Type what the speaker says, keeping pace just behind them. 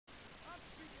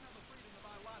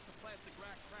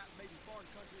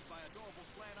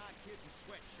slant-eyed kids in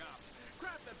sweatshops.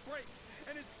 Crap that breaks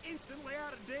and is instantly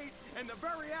out of date, and the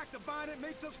very act of buying it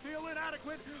makes us feel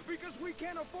inadequate because we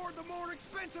can't afford the more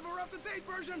expensive or up-to-date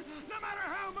version, no matter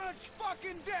how much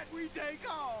fucking debt we take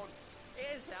on.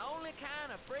 It's the only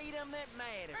kind of freedom that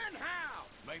matters. And how?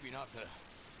 Maybe not the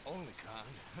only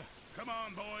kind. Come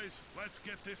on, boys. Let's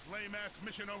get this lame-ass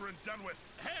mission over and done with.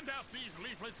 Hand out these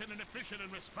leaflets in an efficient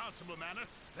and responsible manner,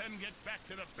 then get back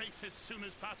to the base as soon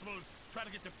as possible and try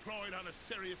to get deployed on a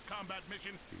serious combat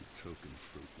mission. You token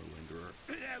fruit malingerer.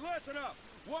 Yeah, listen up.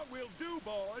 What we'll do,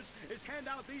 boys, is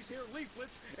hand out these here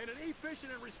leaflets in an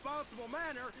efficient and responsible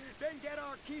manner, then get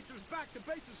our keisters back to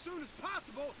base as soon as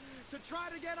possible to try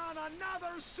to get on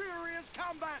another serious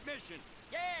combat mission.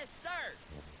 Yes, sir.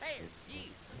 Hey,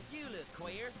 you look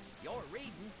queer. You're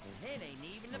reading, and it ain't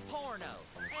even a porno.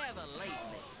 Have a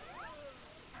leaflet.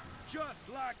 Just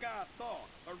like I thought.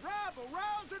 Arrival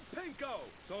roused at Pinko.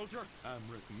 Soldier, I'm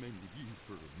recommending you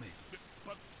for a mate.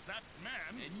 But that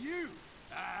man... And you!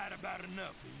 I had about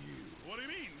enough of you. What do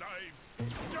you mean?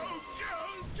 Joe!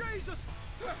 Jesus!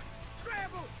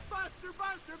 Scramble! Buster!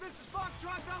 This is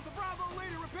Foxtrot Delta Bravo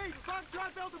Leader. Repeat,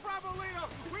 Foxtrot Delta Bravo Leader.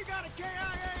 We got a KIA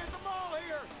at the mall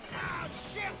here. Ah,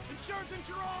 shit! Insurance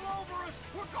are all over us.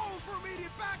 We're going for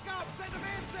immediate backup. Send them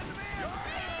in, send them in.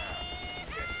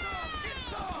 Get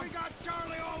some! We got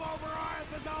Charlie all over our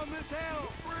asses on this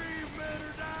hill. Brave men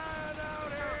are dying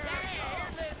out here.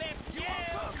 You want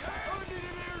some? I need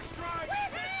an airstrike.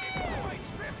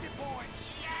 50 points.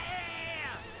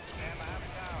 Yeah!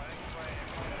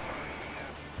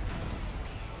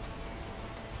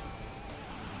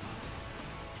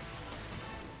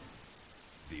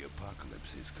 The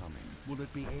apocalypse is coming. Will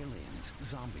it be aliens,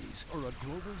 zombies, or a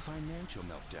global financial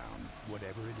meltdown?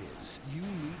 Whatever it is, you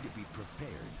need to be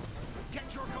prepared.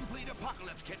 Get your complete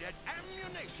apocalypse kit at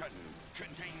Ammunition.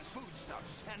 Contains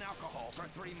foodstuffs and alcohol for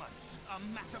 3 months. A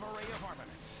massive array of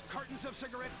armaments. Cartons of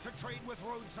cigarettes to trade with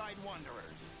roadside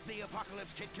wanderers. The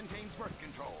apocalypse kit contains birth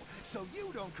control, so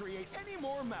you don't create any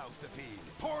more mouths to feed.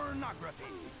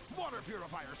 Pornography. Water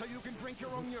purifier so you can drink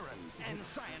your own urine. And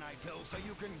cyanide pills so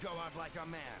you can go out like a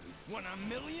man. When 1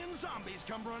 million zombies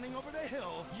come running over the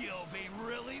hill, you'll be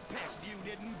really pissed you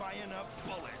didn't buy enough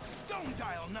bullets. Don't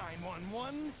dial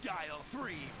 911, dial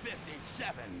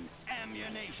 357.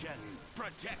 Ammunition.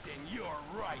 Protecting your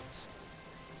rights.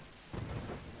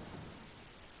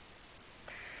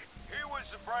 He was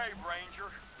the brave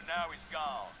ranger, but now he's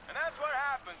gone. And that's what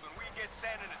happens when we get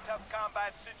sent into tough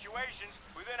combat situations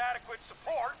with inadequate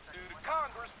support due to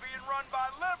Congress being run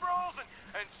by liberals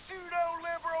and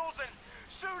pseudo-liberals and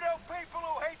pseudo-people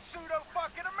who hate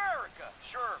pseudo-fucking America.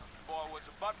 Sure, the boy was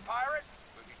a butt pirate,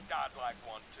 but he died like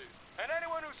one too. And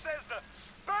anyone who says the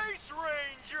Space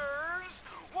Rangers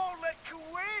won't let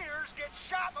queers get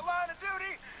shot in the line of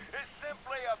duty is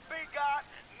simply a bigot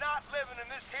not living in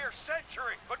this here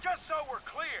century. But just so we're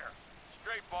clear,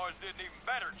 Straight Boys did an even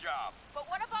better job. But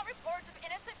what about reports of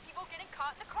innocent people getting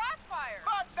caught in the crossfire?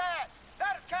 Fuck that!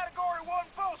 That is Category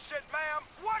 1 bullshit, ma'am!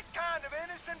 What kind of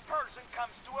innocent person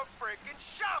comes to a frickin'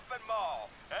 shopping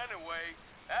mall? Anyway,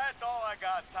 that's all I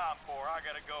got time for. I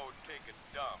gotta go and take a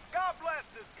dump. God bless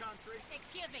this country.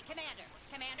 Excuse me, Commander.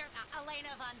 Commander,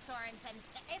 Elena von Sorensen.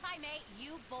 If I may,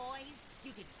 you boys,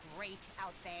 you did great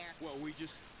out there. Well, we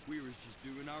was just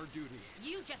doing our duty.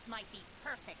 You just might be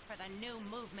perfect for the new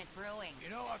movement brewing. You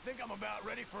know, I think I'm about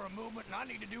ready for a movement and I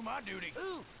need to do my duty.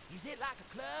 Ooh, is it like a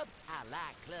club? I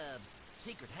like clubs.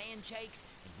 Secret handshakes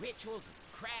and rituals and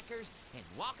crackers and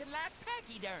walking like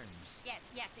pachyderms. Yes,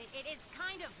 it is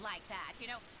kind of like that. You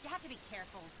know, you have to be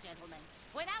careful, gentlemen.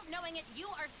 Without knowing it, you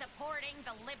are supporting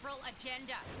the liberal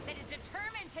agenda that is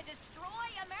determined to destroy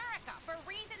America for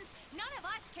reasons none of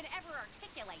us can ever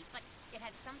articulate, but it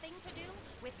has something to do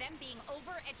with them being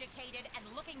overeducated and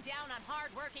looking down on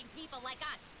hard-working people like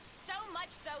us. So much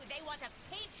so they want to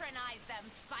patronize them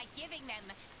by giving them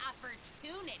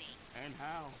opportunity. And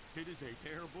how? It is a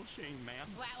terrible shame, ma'am.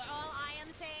 Well, all I am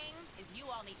saying is you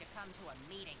all need to come to a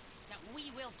meeting. Now,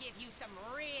 we will give you some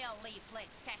real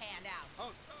leaflets to hand out.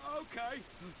 Oh, okay.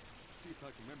 See if I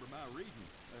can remember my reading.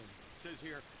 It says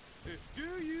here,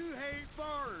 do you hate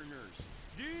foreigners?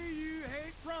 Do you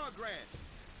hate progress?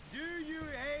 Do you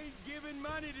hate giving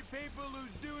money to people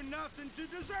who's doing nothing to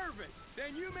deserve it?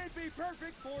 Then you may be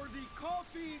perfect for the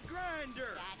coffee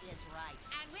grinder. That is right.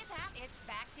 And with that, it's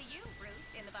back to you, Bruce,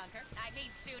 in the bunker. I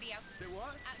mean, studio. Say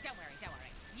what? Don't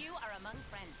worry. You are among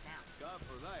friends now. God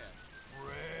for that.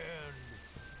 Friend.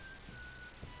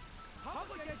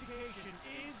 Public education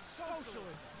is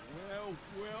socialism. Well,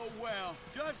 well, well.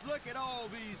 Just look at all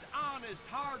these honest,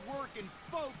 hard-working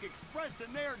folk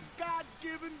expressing their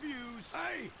God-given views.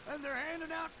 Hey, and they're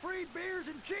handing out free beers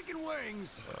and chicken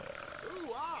wings.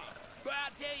 Ooh-ah. But I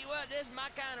tell you what, this is my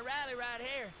kind of rally right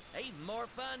here. Even more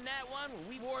fun than that one where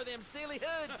we wore them silly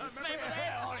hoods. Remember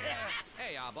that? Oh, yeah.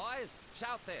 Hey, y'all boys,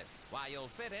 shout this while you'll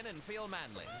fit in and feel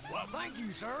manly. Well, thank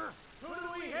you, sir. Who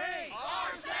do we hate?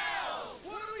 Ourselves!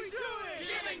 What are we doing?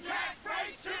 Giving tax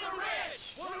breaks to the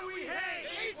rich! What do we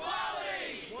hate?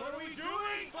 Equality! What are we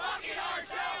doing? Fucking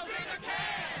ourselves in the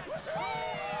can! Well,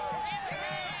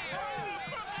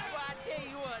 I tell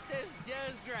you what, this is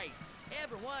just great.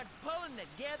 Everyone's pulling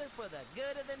together for the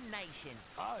good of the nation.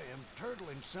 I am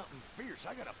turtling something fierce.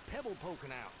 I got a pebble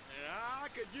poking out. I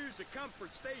could use a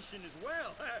comfort station as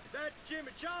well. That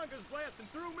chimichanga's blasting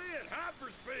through me at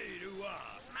hyperspeed.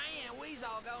 Ooh-ah. Man, we's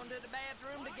all going to the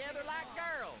bathroom together like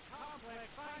girls. Complex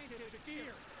scientific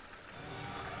gear.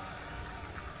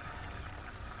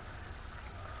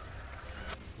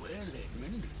 Well,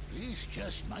 Edmund, this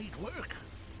just might work.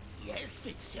 Yes,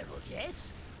 Fitzgerald,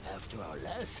 yes. After our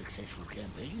last successful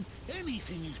campaign,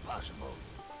 anything is possible.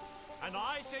 And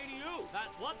I say to you that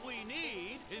what we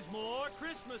need is more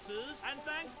Christmases and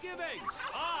Thanksgiving.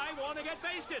 I want to get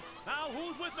basted. Now,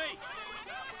 who's with me?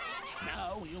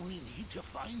 Now we only need to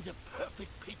find the perfect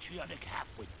patriotic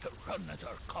halfwit to run as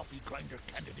our coffee grinder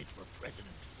candidate for president.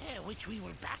 Which we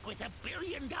will back with $1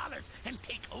 billion and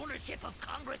take ownership of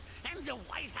Congress and the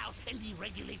White House and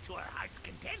deregulate to our heart's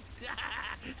content.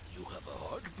 You have a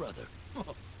heart, brother.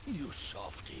 You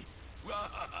softy.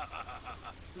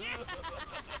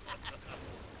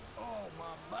 Oh,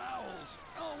 my bowels.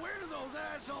 Oh, where do those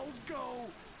assholes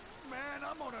go? Man,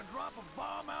 I'm gonna drop a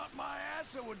bomb out my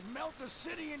ass that would melt the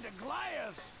city into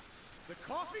glass. The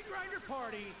Coffee Grinder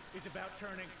Party is about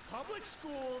turning public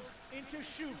schools into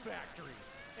shoe factories.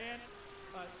 And,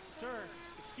 sir,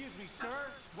 excuse me,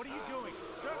 sir, what are you doing?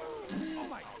 Sir? Oh,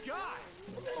 my God!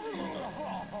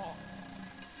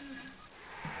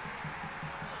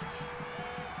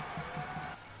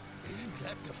 Isn't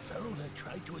that the fellow that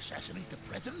tried to assassinate the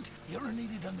president,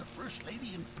 urinated on the First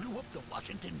Lady, and blew up the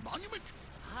Washington Monument?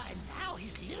 And now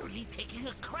he's literally taking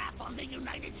a crap on the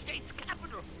United States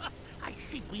Capitol. I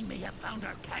think we may have found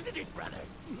our candidate, brother.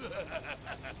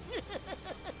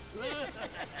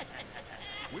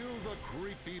 Will the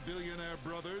creepy billionaire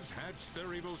brothers hatch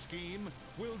their evil scheme?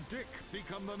 Will Dick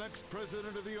become the next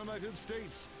president of the United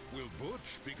States? Will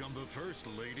Butch become the first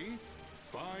lady?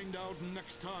 Find out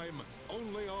next time,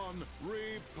 only on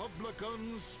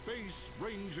Republican Space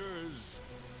Rangers.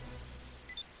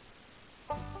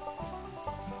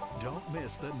 Don't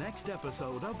miss the next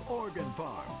episode of Organ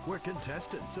Farm, where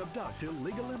contestants abduct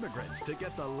illegal immigrants to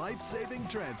get the life-saving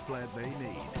transplant they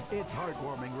need. It's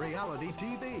heartwarming reality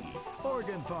TV.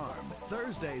 Organ Farm,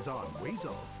 Thursdays on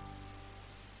Weasel.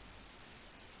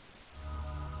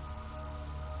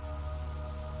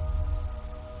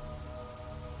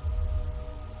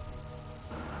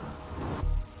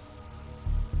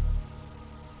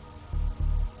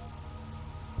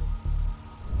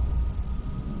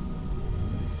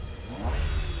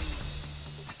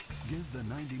 Give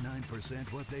the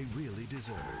 99% what they really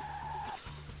deserve.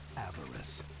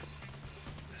 Avarice.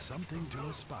 Something to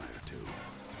aspire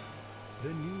to.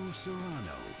 The new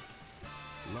Serrano.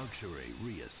 Luxury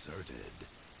reasserted.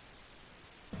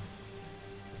 From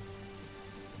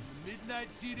the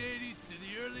mid-1980s to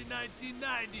the early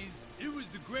 1990s, it was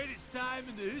the greatest time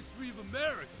in the history of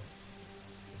America.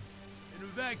 In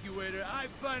Evacuator, I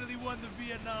finally won the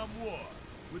Vietnam War,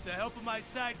 with the help of my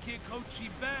sidekick Ho Chi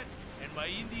Bat and my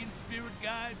Indian spirit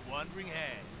guide, Wandering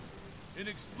Hand. In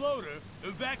Exploder,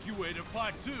 Evacuator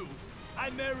Part 2,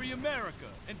 I marry America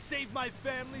and save my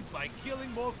family by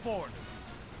killing more foreigners.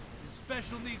 As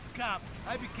Special Needs Cop,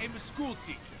 I became a school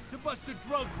teacher to bust a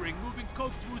drug ring moving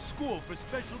coke to a school for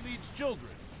special needs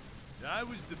children. And I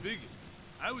was the biggest.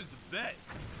 I was the best.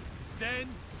 Then,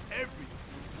 everything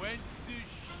went to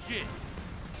shit.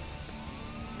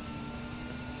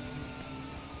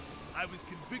 I was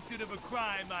convicted of a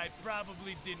crime I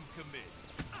probably didn't commit.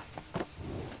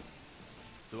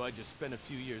 So I just spent a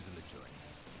few years in the joint.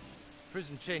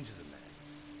 Prison changes a man.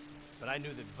 But I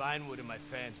knew that Vinewood and my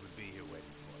fans would be here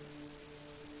waiting for me.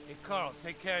 Hey, Carl,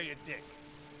 take care of your dick.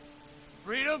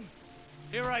 Freedom,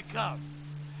 here I come.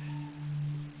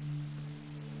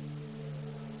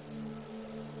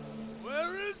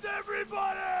 Where is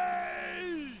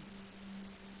everybody?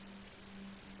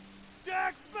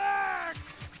 Jack's back!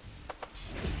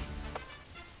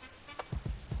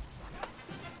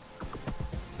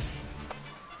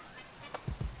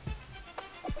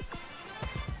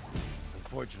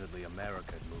 Unfortunately,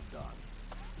 America had moved on.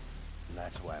 And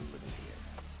that's why I'm living here.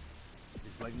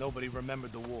 It's like nobody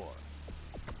remembered the war.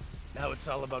 Now it's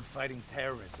all about fighting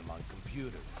terrorism on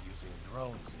computers, using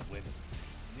drones and women.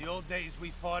 In the old days,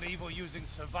 we fought evil using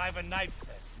survivor knife sets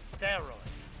and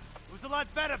steroids. It was a lot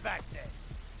better back then.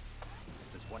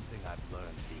 There's one thing I've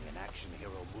learned being an action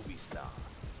hero movie star.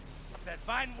 It's that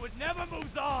Vinewood never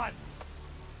moves on!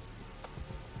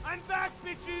 I'm back,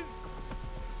 bitches!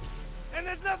 And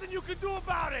there's nothing you can do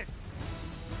about it!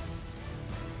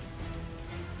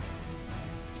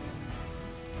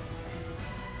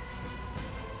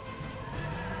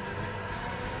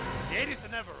 The 80s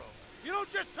are never over. You don't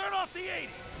just turn off the 80s!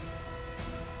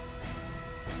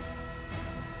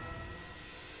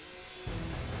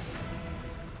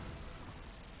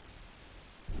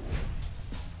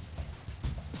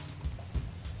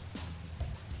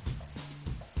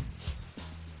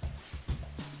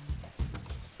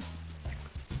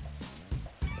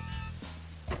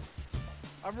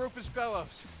 I'm Rufus Bellows.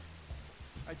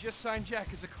 I just signed Jack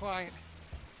as a client.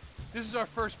 This is our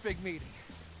first big meeting.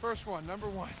 First one, number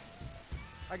one.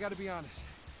 I gotta be honest,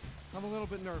 I'm a little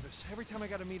bit nervous. Every time I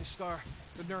gotta meet a star,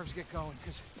 the nerves get going,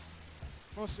 because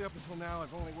mostly up until now,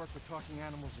 I've only worked with talking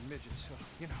animals and midgets, so,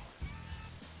 you know.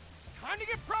 It's time to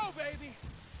get pro, baby!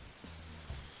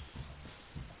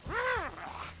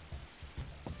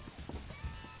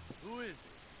 Who is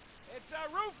it? It's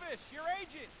Rufus, your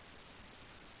agent.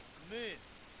 Come in.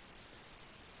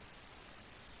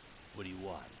 What do you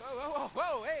want?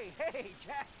 Whoa, hey,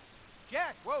 Jack.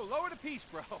 Jack, whoa, lower the piece,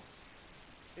 bro.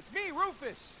 It's me,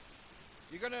 Rufus.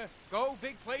 You gonna go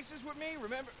big places with me?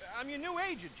 Remember, I'm your new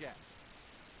agent, Jack.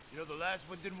 You know, the last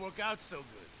one didn't work out so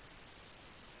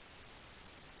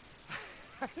good.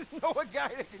 I know a guy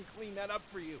that can clean that up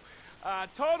for you.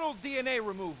 Total DNA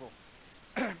removal.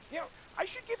 You know, I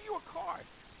should give you a card.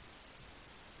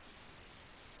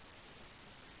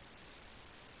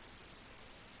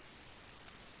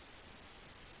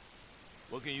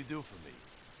 What can you do for me?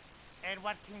 And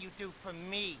what can you do for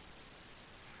me?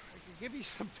 I can give you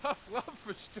some tough love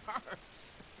for starts.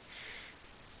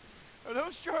 Are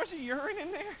those jars of urine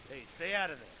in there? Hey, stay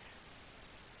out of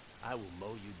there. I will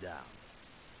mow you down.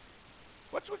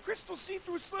 What's with Crystal's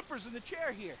see-through slippers in the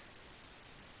chair here?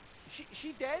 Is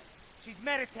she dead? She's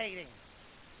meditating.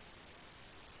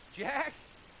 Jack,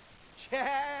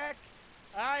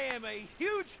 I am a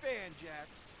huge fan, Jack.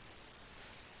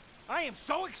 I am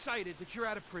so excited that you're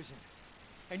out of prison.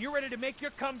 And you're ready to make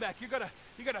your comeback. You're gonna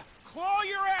claw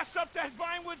your ass up that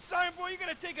Vinewood signboard. You're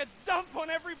gonna take a dump on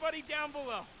everybody down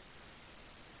below.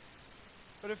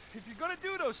 But if you're gonna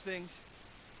do those things,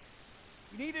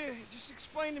 you need to just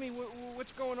explain to me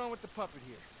what's going on with the puppet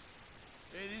here.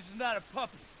 Hey, this is not a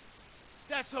puppet.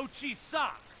 That's Ho Chi's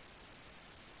sock.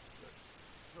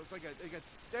 So it's like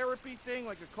a therapy thing,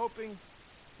 like a coping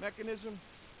mechanism?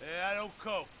 Hey, I don't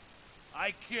cope.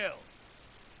 I kill.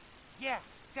 Yeah,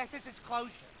 this is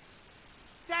closure.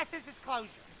 This is closure.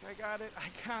 I got it.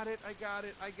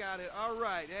 All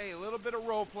right. Hey, a little bit of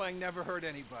role-playing never hurt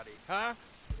anybody, huh?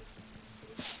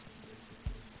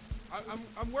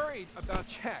 I'm worried about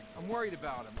Jack. I'm worried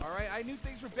about him, all right? I knew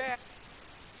things were bad.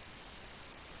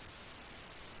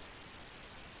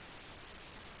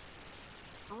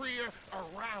 Career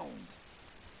around.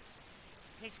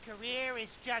 His career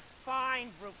is just fine,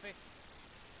 Rufus.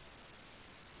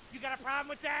 You got a problem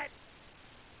with that?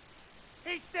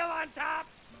 He's still on top.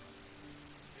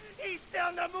 He's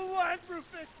still #1,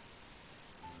 Rufus.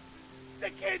 The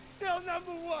kid's still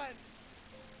 #1.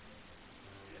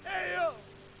 Hey, yo.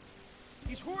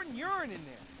 He's hoarding urine in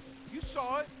there. You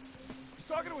saw it. He's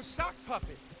talking to a sock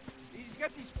puppet. He's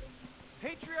got these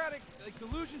patriotic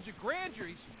delusions of grandeur.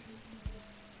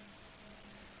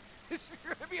 This is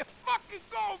gonna be a fucking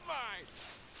gold mine.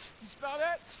 You smell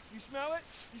that? You smell it?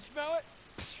 You smell it?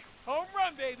 Home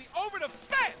run, baby! Over the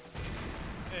fence!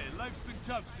 Hey, life's been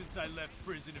tough since I left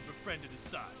prison and befriended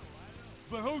Assad.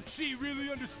 But Ho Chi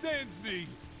really understands me.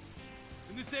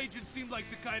 And this agent seemed like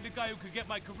the kind of guy who could get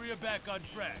my career back on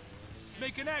track.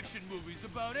 Making action movies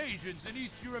about Asians and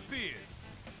East Europeans.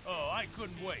 Oh, I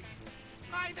couldn't wait.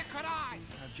 Neither could I!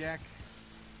 Now, Jack,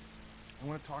 I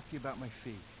want to talk to you about my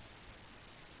fee.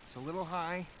 It's a little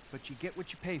high, but you get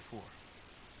what you pay for.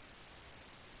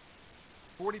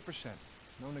 40%.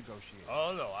 No negotiating.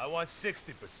 Oh, no, I want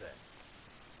 60%.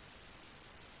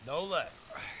 No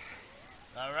less.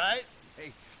 All right?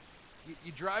 Hey,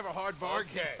 you drive a hard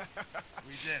bargain. Okay.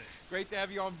 We did it. Great to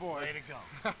have you on board. Way to go.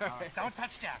 All right, don't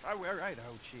touch Jack. All right,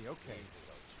 Ho-Chi, okay.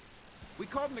 We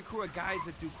called in a crew of guys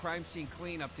that do crime scene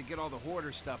cleanup to get all the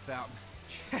hoarder stuff out.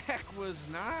 Jack was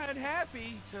not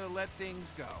happy to let things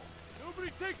go.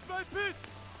 Nobody takes my piss!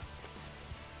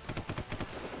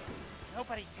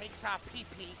 Nobody takes our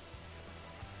pee-pee.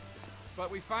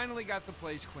 But we finally got the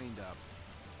place cleaned up.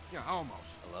 Yeah, almost.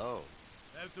 Hello.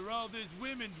 After all this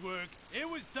women's work, it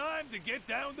was time to get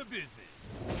down to business.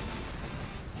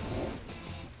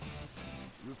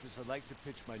 Rufus, I'd like to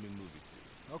pitch my new movie to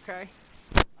you. Okay.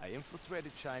 I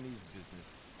infiltrated Chinese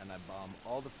business, and I bomb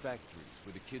all the factories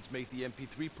where the kids make the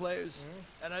MP3 players.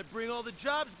 And I bring all the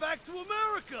jobs back to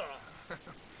America!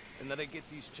 And then I get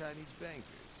these Chinese bankers,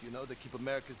 you know, that keep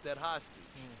America's dead hostage.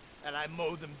 And I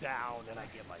mow them down, and I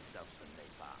get myself some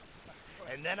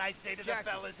napalm. And then I say to the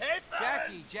fellas, hey,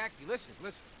 fellas! Jackie, listen.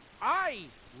 I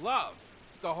love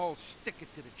the whole stick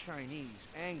it to the Chinese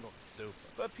angle. Super.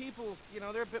 But people, you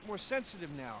know, they're a bit more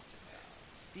sensitive now.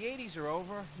 The 80s are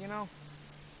over, you know?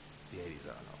 The 80s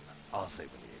aren't over. I'll say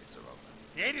when the 80s are over.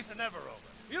 The 80s are never over.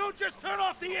 You don't just turn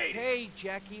off the 80s! Hey,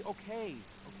 Jackie, okay.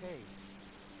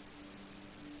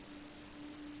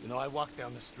 You know, I walk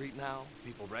down the street now,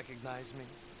 people recognize me,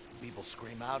 people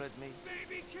scream out at me.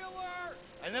 Baby killer!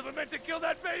 I never meant to kill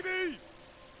that baby!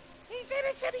 He's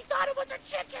innocent. He thought it was a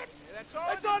chicken. Yeah, that's all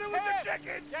I thought it was a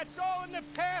chicken! That's all in the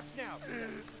past now.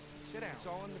 Sit down. It's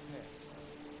all in the past.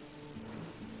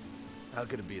 How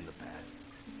could it be in the past?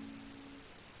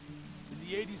 In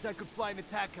the 80s, I could fly an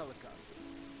attack helicopter.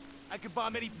 I could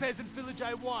bomb any peasant village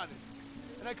I wanted.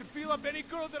 And I could feel up any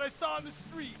girl that I saw on the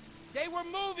street. They were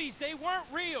movies. They weren't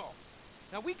real.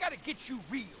 Now, we gotta get you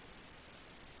real.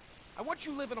 I want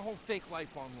you living a whole fake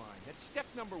life online. That's step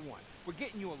number one. We're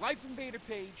getting you a Life Invader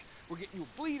page. We're getting you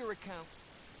a Bleeder account.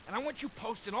 And I want you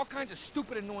posting all kinds of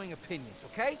stupid, annoying opinions,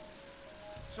 okay?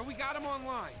 So we got them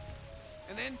online.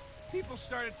 And then people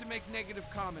started to make negative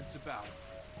comments about it.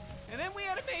 And then we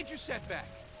had a major setback.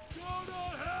 Go to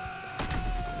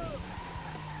hell!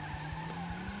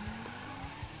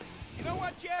 You know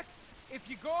what, Jack? If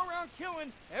you go around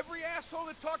killing every asshole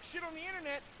that talks shit on the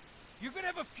internet, you're gonna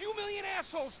have a few million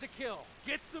assholes to kill.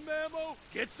 Get some ammo,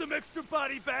 get some extra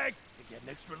body bags, and get an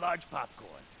extra large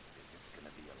popcorn. Because it's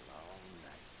gonna be a long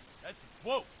night. That's a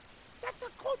quote. That's a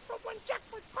quote from when Jack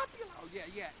was popular. Oh,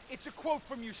 yeah. It's a quote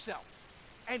from yourself.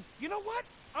 And you know what?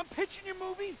 I'm pitching your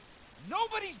movie.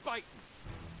 Nobody's biting.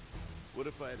 What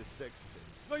if I had a sex thing?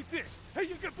 Like this. Hey,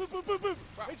 you got boop, boop, boop, boop.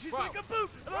 And she's like a boop,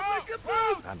 and I'm like a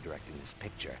boop. I'm directing this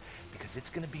picture because it's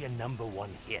gonna be a #1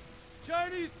 hit.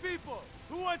 Chinese people,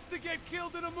 who wants to get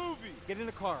killed in a movie? Get in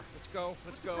the car. Let's go.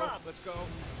 Let's go.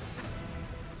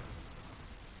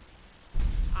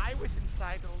 I was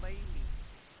inside a lady.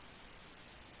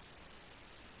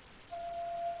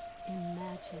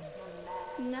 Imagine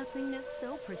nothingness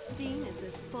so pristine it's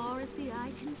as far as the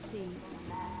eye can see.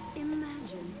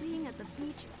 Imagine being at the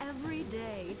beach every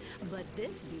day, but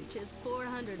this beach is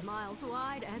 400 miles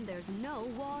wide and there's no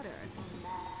water.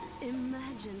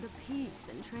 Imagine the peace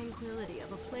and tranquility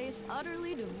of a place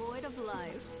utterly devoid of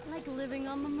life, like living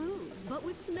on the moon, but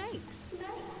with snakes.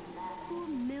 For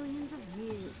millions of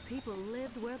years, people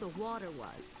lived where the water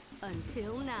was,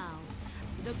 until now.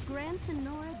 The Gran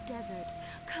Sonora Desert.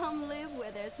 Come live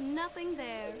where there's nothing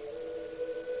there.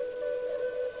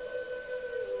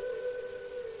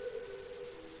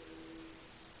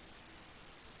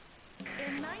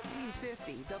 In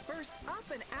 1950, the first Up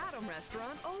and Atom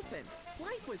restaurant opened.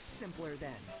 Life was simpler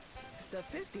then. The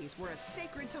 50s were a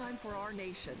sacred time for our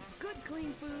nation. Good,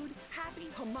 clean food, happy,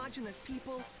 homogenous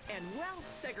people, and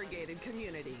well-segregated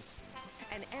communities.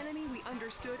 An enemy we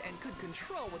understood and could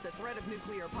control with the threat of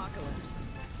nuclear apocalypse.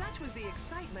 Such was the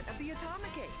excitement of the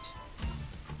atomic age.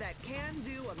 That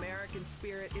can-do American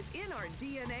spirit is in our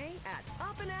DNA at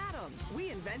Up and Atom. We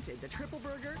invented the triple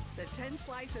burger, the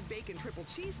 10-slice of bacon triple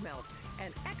cheese melt,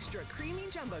 and extra creamy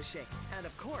jumbo shake. And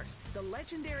of course, the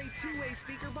legendary two-way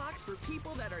speaker box for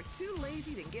people that are too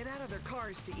lazy to get out of their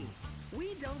cars to eat.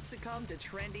 We don't succumb to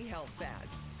trendy health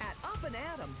fads. At Up and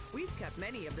Atom, we've kept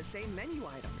many of the same menu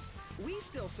items. We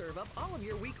still serve up all of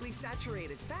your weekly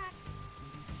saturated fat,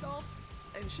 salt,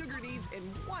 and sugar needs in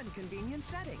one convenient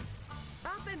setting.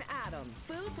 Up and Atom,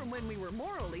 food from when we were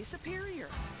morally superior.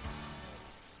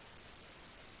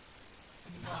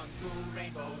 Kung Fu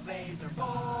Rainbow Laser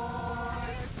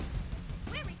Force!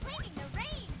 We're reclaiming the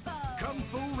rainbow! Kung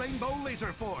Fu Rainbow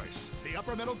Laser Force, the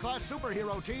upper-middle-class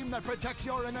superhero team that protects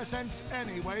your innocence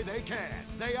any way they can.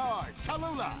 They are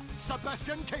Tallulah,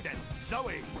 Sebastian Caden,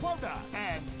 Zoe, Quota,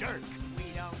 and Dirk. We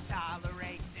don't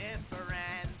tolerate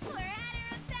difference. We're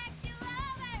heterosexual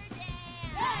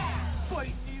overdance! Yeah!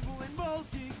 Fighting evil in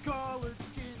multicolored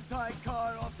skin, tight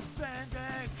car off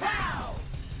suspended. Pow!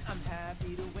 I'm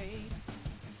happy to wait.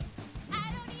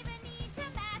 I don't even need to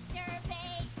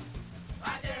masturbate.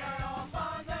 I dare off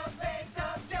on the face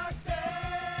of justice.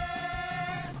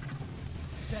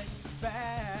 Sex is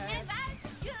bad. And violence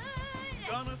is good.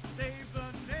 Gonna save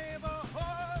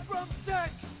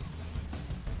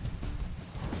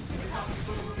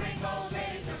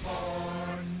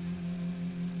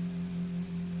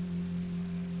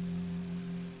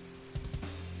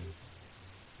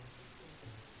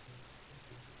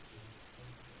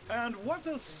And what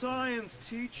does science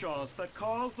teach us that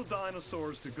caused the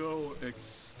dinosaurs to go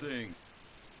extinct?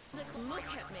 Look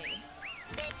at me.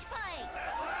 Bitch fight!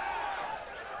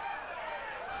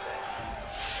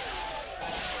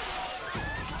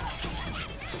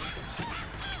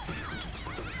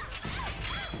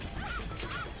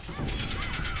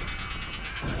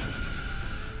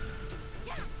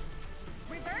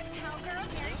 Reverse cowgirl,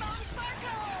 Mary Bone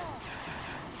Sparkle!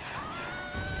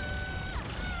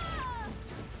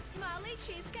 Smiley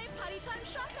cheesecake party time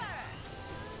shocker!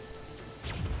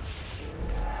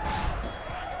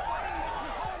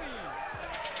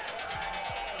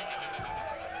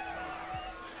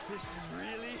 This is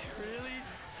really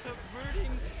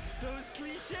subverting those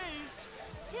cliches.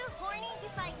 Too horny to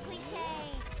fight cliches.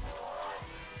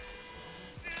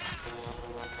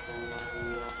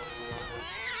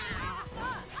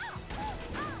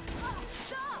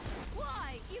 Stop!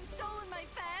 Why? You've stolen my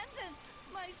fans and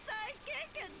my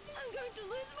sidekick, and I'm going to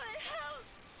lose my house!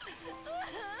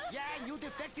 Yeah, you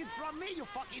defected from me, you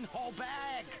fucking whole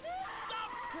bag!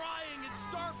 Stop crying and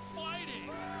start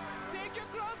fighting! Take your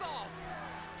clothes off!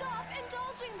 Stop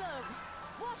indulging them!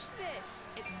 Watch this.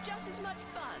 It's just as much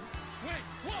fun. Wait,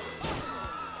 whoa!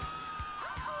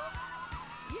 Uh-oh.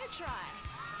 You try.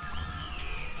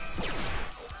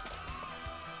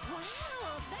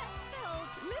 Wow, that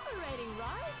felt liberating,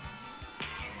 right?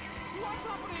 What's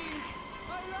happening?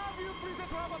 I love you,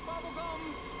 Princess Robot Bubblegum!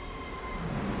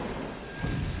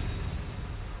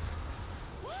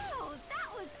 Wow, that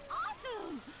was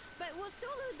awesome! But we'll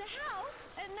still lose the house,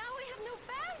 and now we have no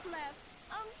fans left.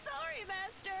 I'm sorry,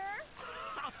 Master.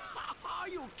 Are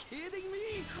you kidding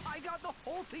me? I got the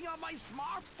whole thing on my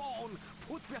smartphone.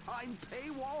 Put behind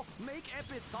paywall, make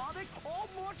episodic, all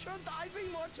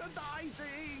merchandising!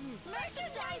 Merchandising!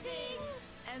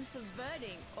 And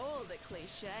subverting all the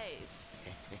cliches.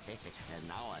 And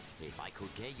now, if I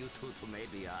could get you two to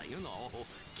maybe,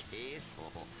 kiss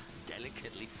or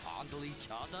delicately fondle each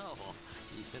other, or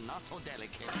even not so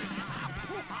delicate.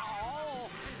 Oh.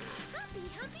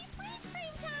 Humpy freeze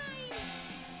frame time!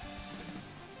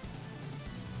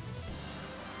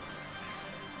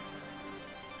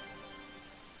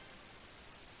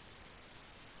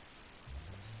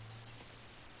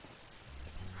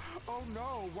 Oh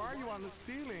no, why are you on the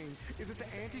ceiling? Is it the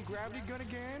anti-gravity gun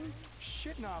again?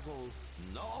 Shit novels.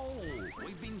 No,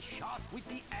 we've been shot with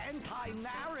the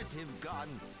anti-narrative gun.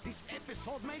 This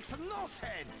episode makes no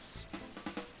sense.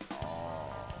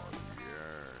 Oh,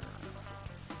 yeah.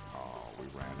 Oh, we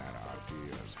ran out of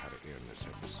ideas how to end this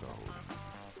episode.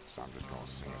 So I'm just gonna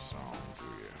sing a song to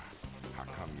you. How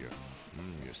come you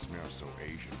smell so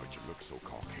Asian, but you look so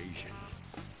Caucasian?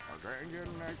 I can't get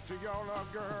next to your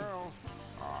love, girl.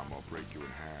 I'm gonna break you in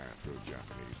half, you're a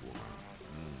Japanese woman.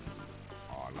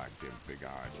 Oh, I like them big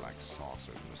eyes like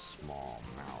saucer and the small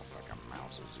mouth like a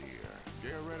mouse's ear.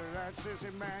 Get rid of that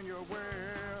sissy man you're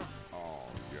with. Oh,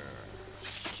 yeah.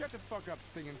 Shut the fuck up,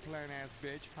 singing plain ass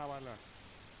bitch. How I look?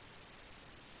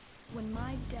 When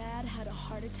my dad had a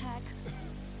heart attack,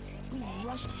 we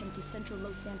rushed him to Central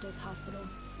Los Santos Hospital.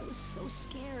 I was so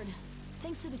scared.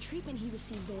 Thanks to the treatment he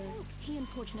received there, he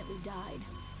unfortunately died.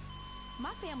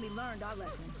 My family learned our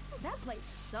lesson. That place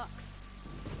sucks.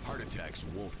 Heart attacks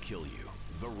won't kill you.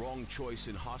 The wrong choice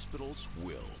in hospitals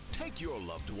will. Take your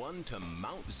loved one to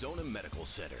Mount Zona Medical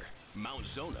Center. Mount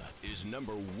Zona is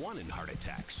 #1 in heart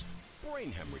attacks,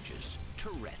 brain hemorrhages,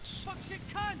 Tourette's, Fuck shit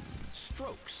cunt!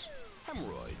 strokes,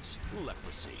 hemorrhoids,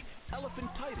 leprosy,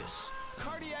 elephantitis,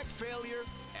 cardiac failure,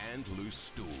 and loose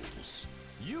stools.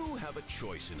 You have a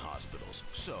choice in hospitals,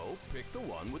 so pick the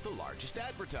one with the largest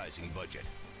advertising budget.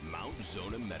 Mount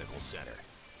Zona Medical Center.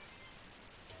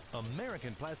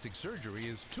 American plastic surgery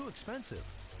is too expensive.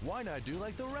 Why not do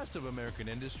like the rest of American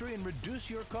industry and reduce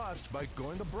your cost by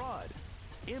going abroad?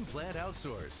 Implant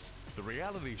Outsource, the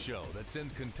reality show that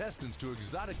sends contestants to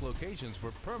exotic locations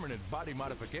for permanent body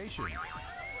modification.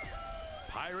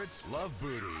 Pirates love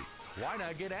booty. Why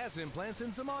not get ass implants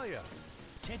in Somalia?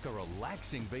 Take a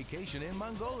relaxing vacation in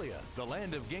Mongolia, the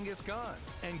land of Genghis Khan,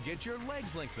 and get your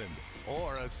legs lengthened.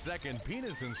 Or a second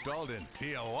penis installed in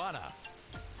Tijuana.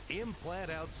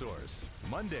 Implant Outsource,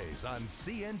 Mondays on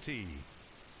CNT.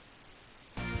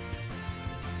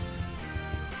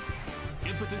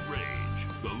 Impotent Rage,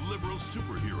 the liberal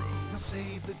superhero. He'll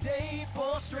save the day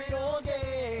for straight or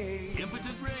gay.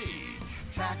 Impotent Rage.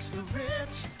 Tax the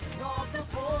rich, rob the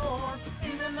poor,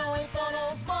 even though he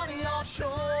funnels money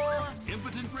offshore.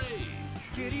 Impotent Rage.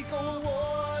 Get eco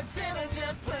awards in a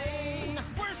jet plane.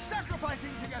 We're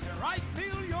sacrificing together. I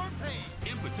feel your pain.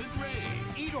 Impotent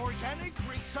Rage. Eat organic,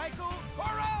 recycle, or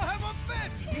I'll have a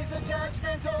fit. He's a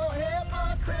judgmental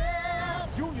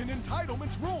hypocrite. Union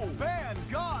entitlements rule. Ban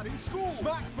God in school.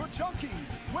 Smack for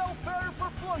junkies. Welfare for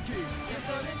flunkies.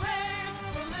 Infinite rage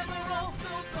for liberal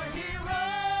superheroes.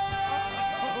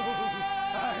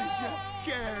 I just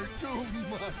care too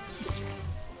much.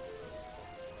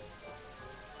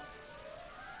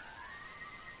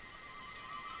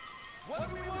 What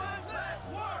do we want? Less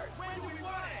work! When do we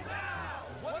want it? Now!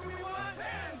 What do we want?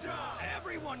 Hand job!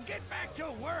 Everyone get back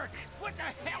to work! What the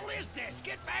hell is this?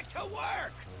 Get back to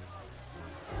work!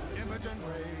 Impotent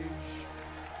rage.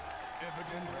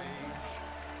 Impotent rage.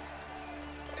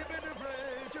 Impotent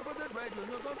rage. Impotent rage.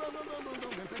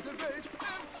 Impotent rage.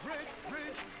 Rage.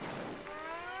 Rage.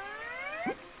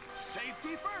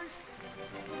 Safety first.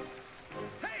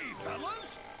 Hey,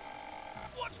 fellas!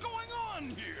 What's going on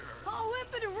here? Oh,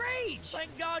 impotent rage!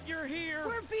 Thank God you're here.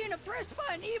 We're being oppressed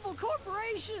by an evil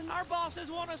corporation. Our bosses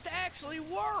want us to actually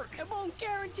work. It won't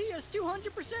guarantee us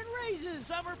 200% raises.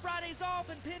 Summer Fridays off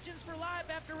and pensions for life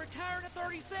after retiring at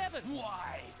 37.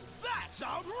 Why, that's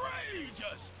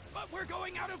outrageous! But we're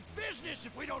going out of business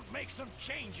if we don't make some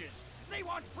changes. They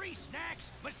want free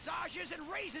snacks, massages, and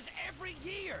raises every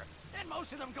year. And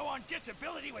most of them go on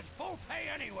disability with full pay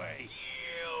anyway.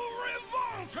 You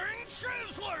revolting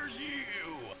chiselers,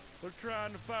 you! They're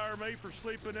trying to fire me for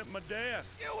sleeping at my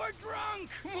desk. You were drunk!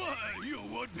 Why, you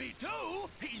would be too!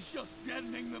 He's just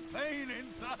deadening the pain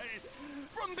inside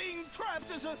from being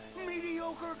trapped as a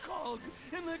mediocre cog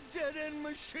in the dead-end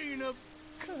machine of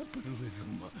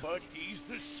capitalism. But he's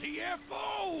the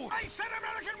CFO! I said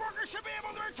American workers should be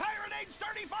able to retire at age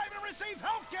 35 and receive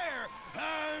health care!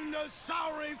 And a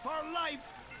salary for life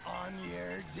on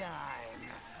your dime.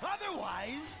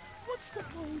 Otherwise, what's the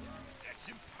point? That's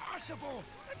impossible!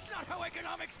 That's not how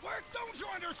economics work, don't you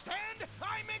understand?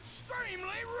 I'm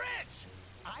extremely rich!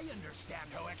 I understand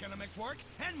how economics work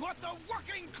and what the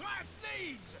working class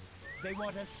needs! They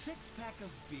want a six-pack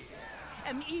of beer,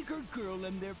 an eager girl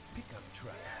in their pickup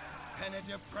truck, and a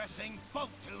depressing folk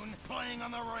tune playing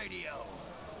on the radio.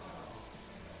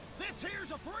 This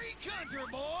here's a free country,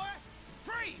 boy!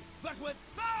 Free, but with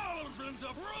thousands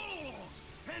of rules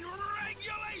and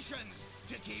regulations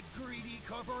to keep greedy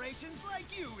corporations like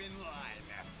you in line.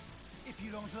 If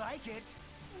you don't like it,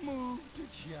 move to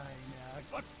China.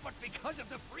 But because of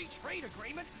the free trade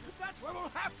agreement, that's where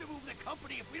we'll have to move the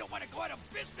company if we don't want to go out of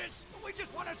business. We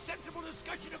just want a sensible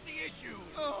discussion of the issue.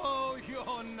 Oh,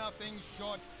 you're nothing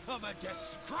short of a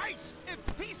disgrace. If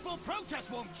peaceful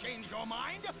protest won't change your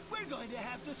mind, we're going to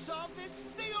have to solve this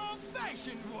the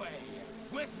old-fashioned way.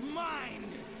 With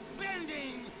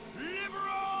mind-bending,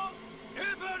 liberal,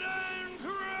 impotent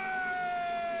rage!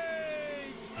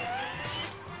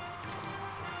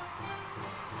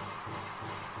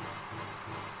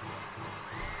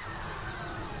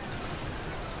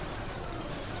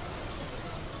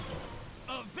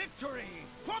 A victory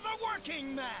for the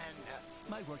working man!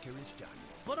 My work here is done.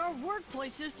 But our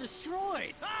workplace is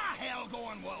destroyed. Ah, hell go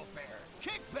on welfare.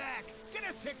 Kick back, get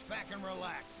a six-pack and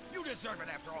relax. You deserve it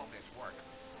after all this work.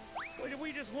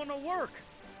 We just want to work.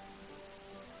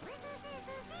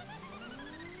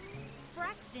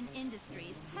 Braxton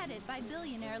Industries, headed by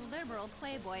billionaire liberal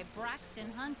playboy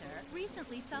Braxton Hunter,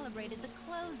 recently celebrated the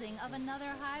closing of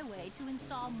another highway to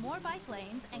install more bike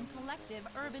lanes and collective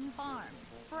urban farms.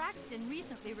 Braxton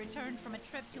recently returned from a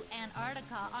trip to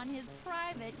Antarctica on his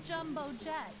private jumbo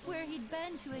jet, where he'd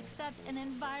been to accept an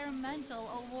environmental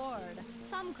award.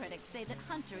 Some critics say that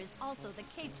Hunter is also the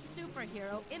caped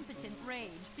superhero Impotent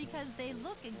Rage because they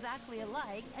look exactly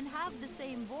alike and have the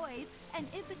same voice,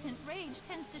 and Impotent Rage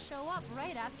tends to show up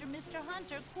right after Mr.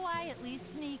 Hunter quietly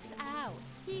sneaks out.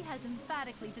 He has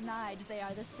emphatically denied they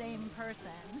are the same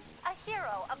person. A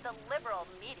hero of the liberal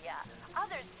media.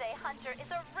 Others say Hunter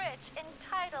is a rich,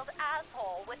 entitled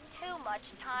asshole with too much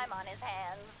time on his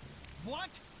hands. What?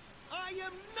 I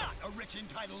am not a rich,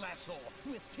 entitled asshole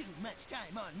with too much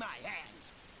time on my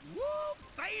hands. Woo,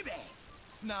 baby!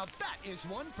 Now that is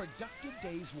one productive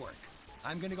day's work.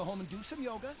 I'm gonna go home and do some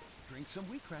yoga, drink some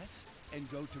wheatgrass, and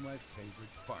go to my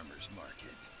favorite farmer's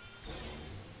market.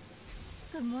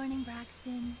 Good morning,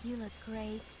 Braxton. You look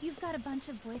great. You've got a bunch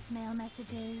of voicemail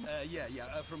messages.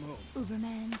 From whom?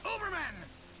 Uberman. Uberman!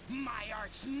 My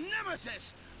arch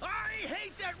nemesis! I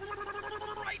hate that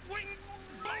right-wing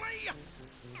bully!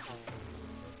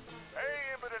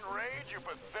 Hey, Impotent Rage, you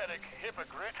pathetic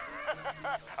hypocrite.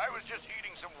 I was just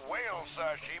eating some whale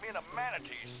sashimi and a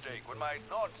manatee steak when my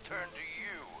thoughts turned to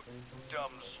you.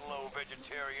 Dumb, slow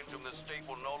vegetarians whom the state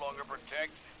will no longer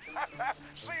protect.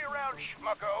 See you around,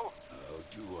 schmucko. Oh,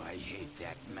 do I hate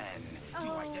that man.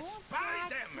 Do I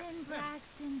despise him?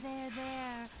 Braxton,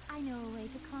 there. I know a way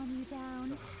to calm you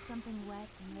down. Something wet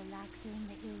and relaxing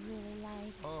that you'll really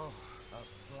like. Oh, A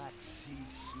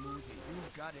flaxseed smoothie.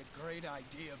 You've got a great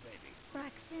idea, baby.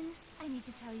 Braxton, I need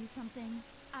to tell you something.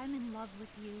 I'm in love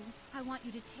with you. I want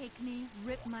you to take me,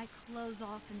 rip my clothes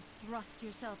off, and thrust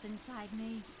yourself inside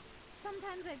me.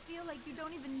 Sometimes I feel like you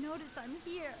don't even notice I'm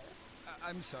here.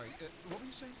 I'm sorry, what were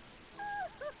you saying?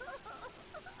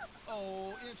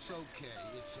 Oh, it's okay,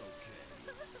 it's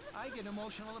okay. I get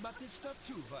emotional about this stuff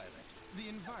too, Violet. The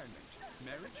environment,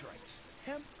 marriage rights,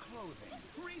 hemp clothing,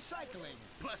 recycling,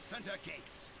 placenta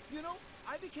cakes. You know,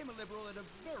 I became a liberal at a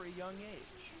very young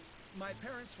age. My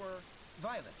parents were...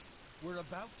 Violet, we're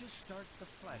about to start the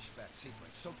flashback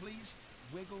sequence, so please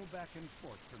wiggle back and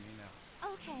forth for me now.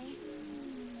 Okay.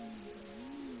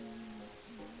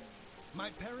 My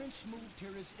parents moved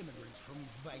here as immigrants from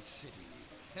Vice City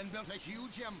and built a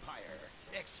huge empire,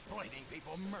 exploiting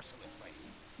people mercilessly.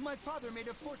 My father made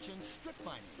a fortune strip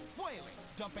mining, oiling,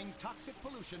 dumping toxic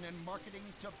pollution, and marketing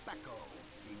tobacco.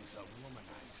 He was a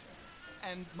womanizer.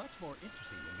 And much more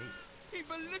interesting than me, he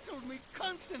belittled me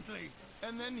constantly.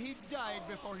 And then he died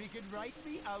before he could write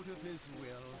me out of his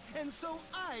will. And so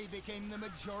I became the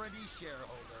majority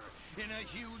shareholder in a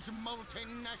huge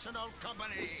multinational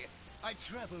company. I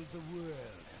traveled the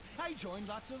world. I joined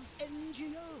lots of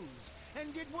NGOs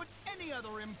and did what any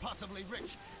other impossibly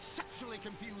rich, sexually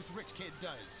confused rich kid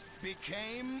does.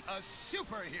 Became a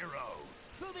superhero.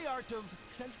 Through the art of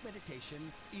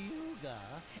self-meditation, yoga,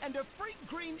 and a freak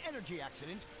green energy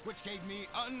accident, which gave me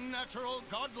unnatural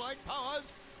godlike powers,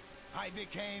 I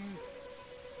became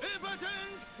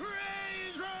impotent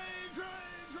rage, rage,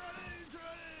 rage, rage,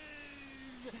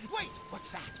 rage. Wait,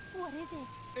 what's that? What is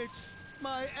it? It's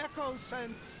my echo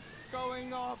sense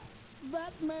going off.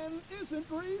 That man isn't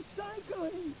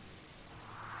recycling.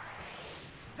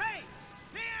 Hey,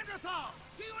 Neanderthal!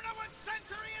 Do you know what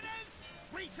century it is?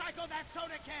 Recycle that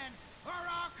soda can, or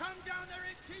I'll come down there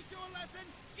and teach you a lesson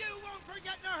you won't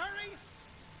forget in a hurry!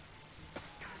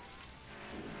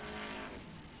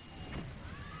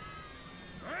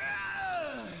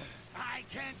 I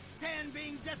can't stand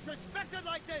being disrespected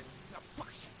like this! The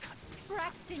fuck shit, cunt!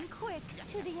 Braxton, quick!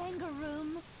 To the anger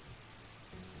room!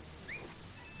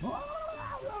 Oh,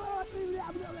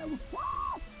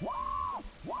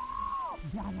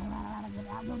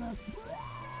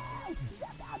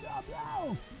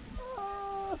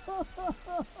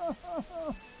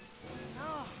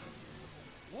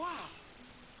 wow!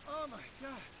 Oh my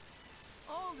God!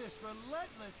 All this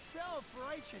relentless,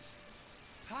 self-righteous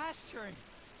posturing.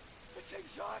 It's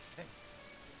exhausting.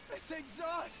 It's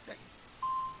exhausting.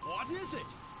 What is it?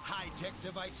 High-tech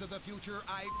device of the future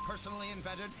I personally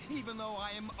invented, even though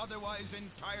I am otherwise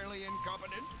entirely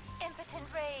incompetent? Impotent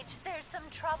rage, there's some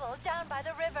trouble down by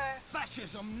the river.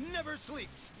 Fascism never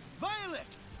sleeps.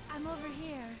 Violet! I'm over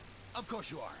here. Of course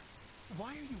you are.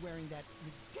 Why are you wearing that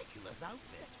ridiculous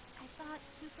outfit? I thought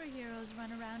superheroes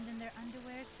run around in their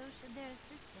underwear, so should their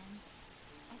assistants.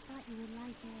 I thought you would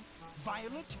like it.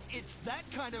 Violet, it's that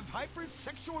kind of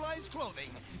hyper-sexualized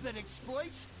clothing that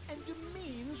exploits and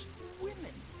demeans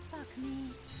women. Fuck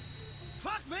me.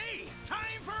 Fuck me!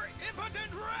 Time for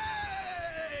impotent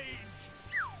rage!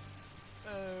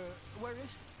 Where is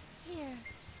it? Here.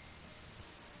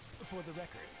 For the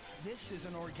record, this is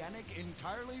an organic,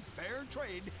 entirely fair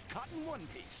trade cotton one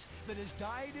piece that is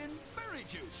dyed in berry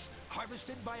juice,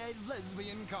 harvested by a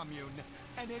lesbian commune.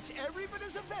 And it's every bit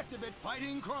as effective at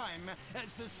fighting crime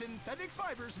as the synthetic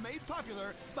fibers made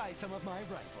popular by some of my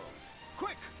rivals.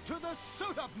 Quick, to the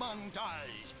suit-up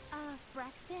montage!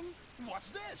 Braxton? What's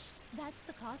this? That's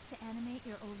the cost to animate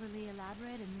your overly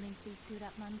elaborate and lengthy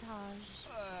suit-up montage.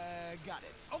 Got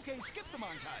it. Okay, skip the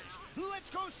montage. Let's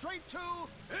go straight to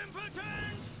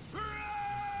Impotent Rage!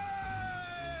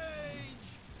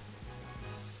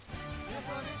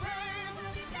 Impotent Rage!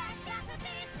 We'll be back after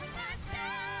this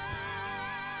commercial.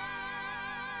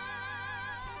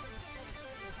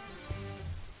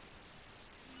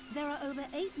 There are over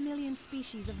 8 million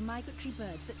species of migratory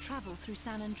birds that travel through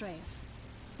San Andreas.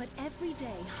 But every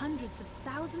day, hundreds of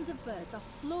thousands of birds are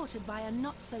slaughtered by a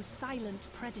not-so-silent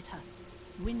predator,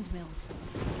 windmills.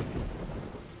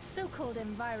 So-called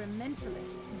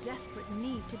environmentalists' desperate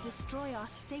need to destroy our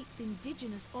state's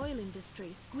indigenous oil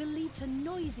industry will lead to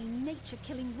noisy,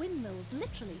 nature-killing windmills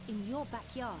literally in your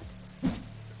backyard.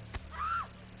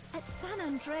 At San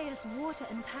Andreas Water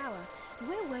and Power,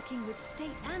 we're working with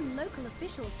state and local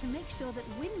officials to make sure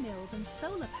that windmills and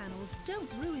solar panels don't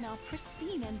ruin our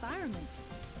pristine environment.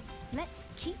 Let's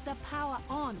keep the power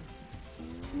on.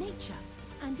 Nature,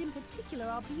 and in particular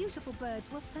our beautiful birds,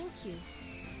 will thank you.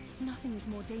 Nothing is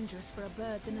more dangerous for a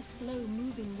bird than a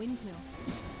slow-moving windmill.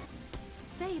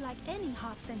 They, like any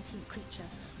half-sentient creature,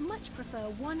 much prefer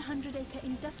 100-acre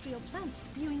industrial plants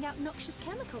spewing out noxious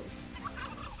chemicals.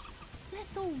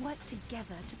 Let's all work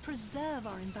together to preserve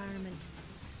our environment.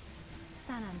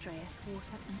 San Andreas,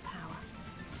 water and power.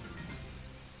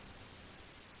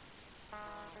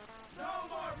 No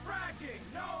more fracking!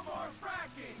 No more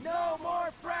fracking! No more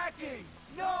fracking!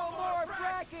 No more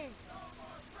fracking!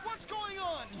 What's going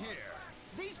on here?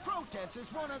 These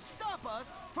protesters want to stop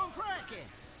us from fracking!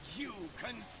 You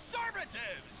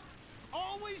conservatives!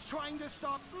 Always trying to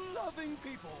stop loving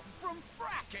people from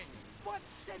fracking! What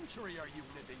century are you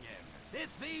living in? If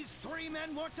these three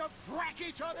men want to frack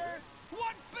each other,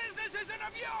 what business is it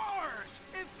of yours?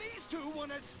 If these two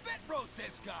want to spit roast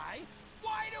this guy,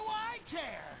 why do I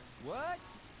care? What?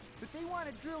 But they want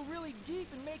to drill really deep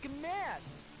and make a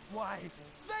mess. Why,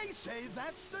 they say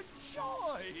that's the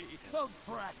joy of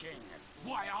fracking.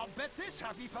 Why, I'll bet this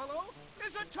happy fellow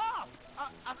is a top.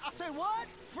 I say what?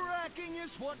 Fracking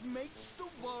is what makes the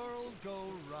world go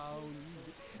round.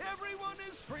 Everyone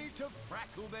is free to frack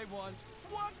who they want,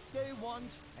 what they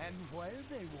want, and where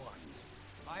they want.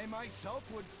 I myself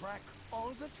would frack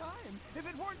all the time if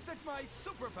it weren't that my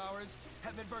superpowers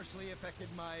have adversely affected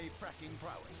my fracking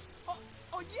prowess.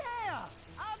 Oh yeah!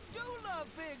 I do love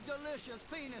big, delicious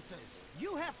penises.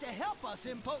 You have to help us,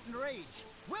 Impotent Rage.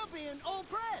 We're being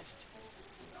oppressed.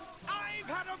 I've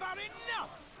had about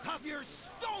enough of your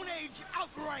Stone Age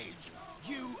outrage.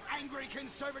 You angry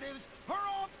conservatives are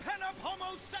all pent-up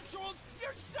homosexuals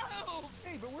yourselves!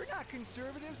 Hey, but we're not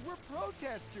conservatives, we're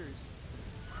protesters.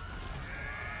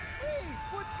 Hey,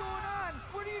 what's going on?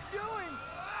 What are you doing?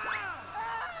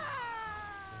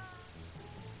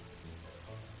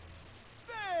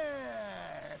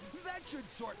 There! That should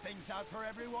sort things out for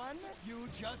everyone. You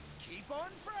just keep on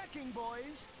fracking,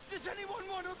 boys. Does anyone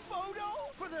want a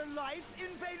photo for their Life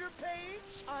Invader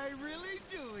page? I really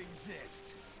do exist.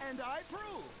 And I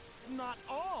prove not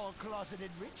all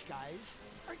closeted rich guys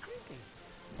are creepy.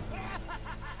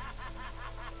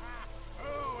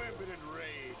 Oh, Impotent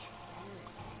Rage.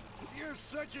 You're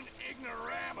such an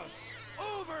ignoramus.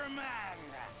 Uberman!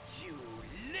 You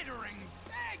littering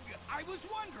peg! I was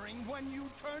wondering when you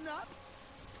turn up.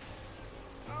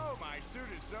 Oh, my suit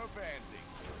is so fancy.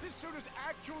 This suit is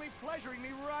actually pleasuring me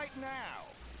right now.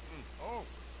 Oh,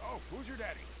 who's your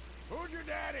daddy? Who's your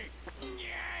daddy?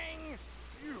 Yang!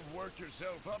 You've worked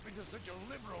yourself up into such a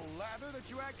liberal lather that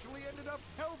you actually ended up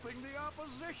helping the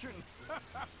opposition.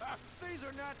 These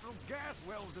are natural gas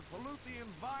wells that pollute the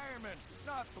environment,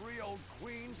 not three old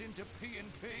queens into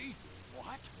P&P.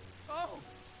 What? Oh,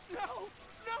 no!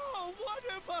 What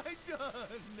have I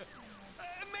done?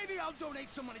 Maybe I'll donate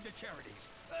some money to charities.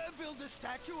 Build a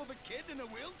statue of a kid in a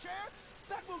wheelchair?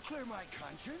 That will clear my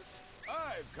conscience.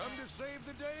 I've come to save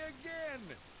the day again.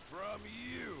 From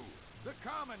you. The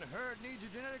common herd needs a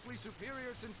genetically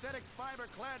superior synthetic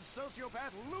fiber-clad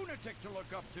sociopath lunatic to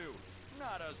look up to.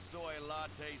 Not a soy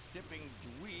latte sipping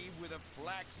dweeb with a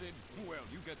flaccid... Well,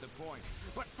 you get the point.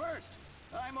 But first,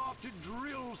 I'm off to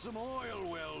drill some oil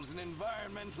wells in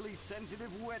environmentally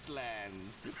sensitive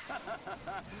wetlands.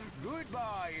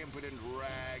 Goodbye, impotent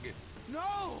rag.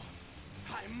 No!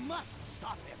 I must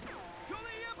stop him. To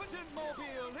the Impotent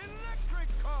Mobile electric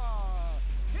car!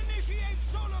 Initiate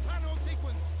solar panel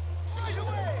sequence! Right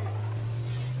away!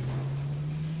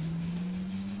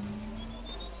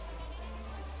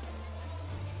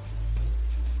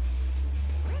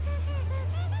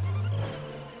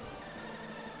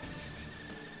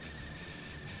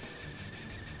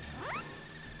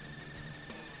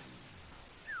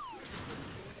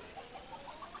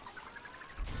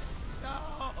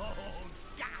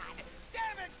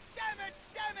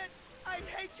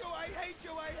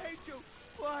 I hate you!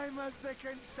 Why must the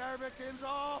conservatives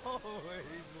always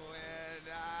win?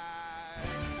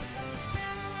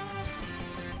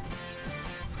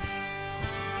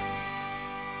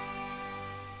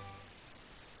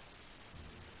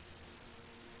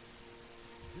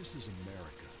 This is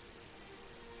America.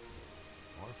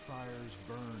 Our fires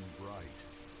burn bright,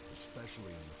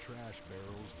 especially in the trash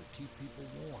barrels that keep people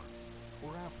warm,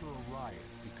 or after a riot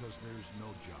because there's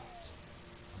no jobs.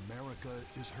 America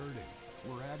is hurting.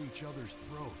 We're at each other's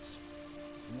throats,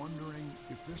 wondering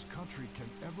if this country can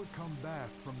ever come back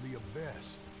from the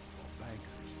abyss while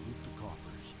bankers loot the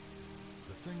coffers.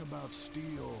 The thing about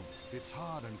steel, it's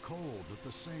hot and cold at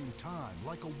the same time,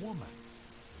 like a woman,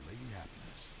 Lady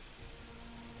Happiness.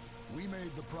 We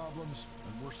made the problems,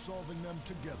 and we're solving them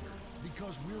together,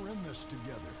 because we're in this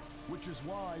together, which is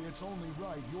why it's only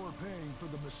right you're paying for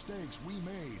the mistakes we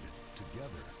made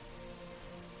together.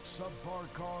 Subpar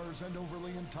cars and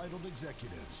overly entitled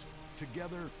executives.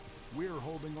 Together, we're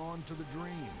holding on to the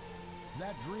dream.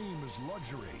 That dream is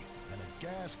luxury and a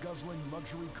gas-guzzling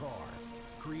luxury car,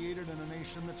 created in a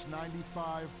nation that's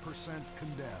 95%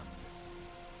 condemned.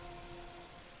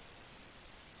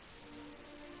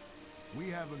 We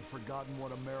haven't forgotten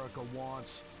what America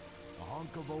wants. A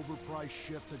hunk of overpriced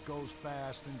shit that goes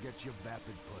fast and gets you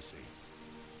vapid pussy.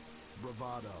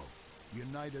 Bravado.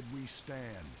 United we stand.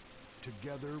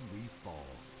 Together we fall.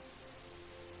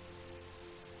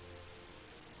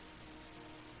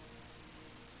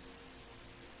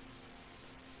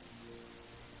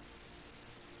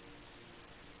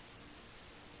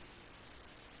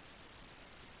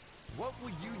 What will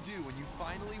you do when you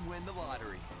finally win the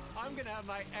lottery? I'm gonna have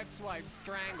my ex-wife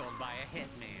strangled by a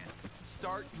hitman.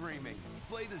 Start dreaming.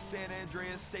 Play the San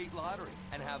Andreas State Lottery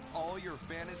and have all your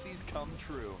fantasies come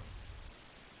true.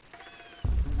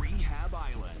 Rehab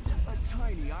Island, a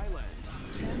tiny island.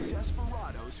 10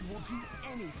 desperados who will do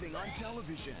anything on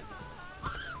television.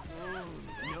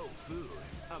 No food,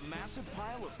 a massive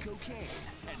pile of cocaine,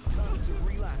 and tons of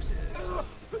relapses.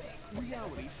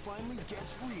 Reality finally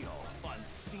gets real on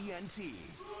CNT.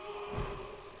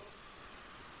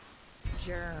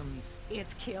 Germs.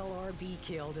 It's kill or be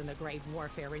killed in the great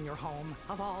warfare in your home.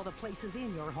 Of all the places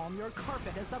in your home, your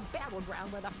carpet is the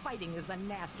battleground where the fighting is the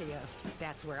nastiest.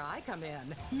 That's where I come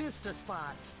in. Mr.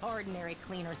 Spot. Ordinary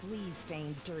cleaners leave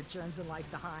stains, dirt, germs, and life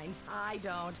behind. I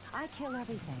don't. I kill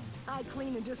everything. I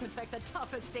clean and disinfect the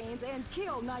toughest stains and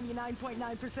kill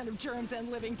 99.9% of germs and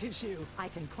living tissue. I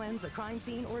can cleanse a crime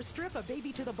scene or strip a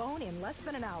baby to the bone in less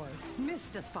than an hour.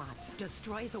 Mr. Spot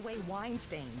destroys away wine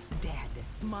stains. Dead.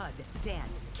 Mud. Dead.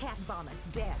 Cat vomit,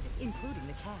 dead, including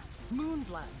the cat. Moon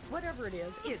blood, whatever it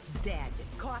is, it's dead.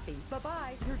 Coffee,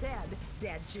 bye-bye, you're dead.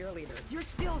 Dead cheerleader, you're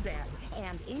still dead.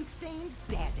 And ink stains,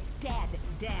 dead, dead,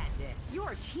 dead.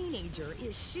 Your teenager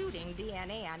is shooting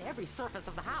DNA on every surface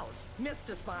of the house.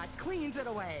 Mr. Spot cleans it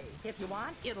away. If you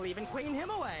want, it'll even clean him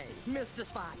away. Mr.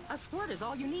 Spot, a squirt is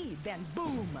all you need, then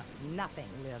boom, nothing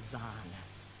lives on.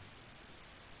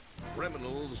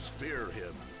 Criminals fear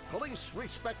him. Police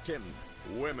respect him.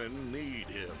 Women need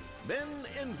him. Men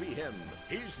envy him.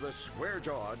 He's the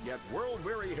square-jawed yet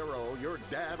world-weary hero your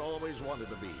dad always wanted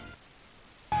to be.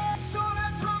 So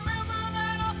let's remember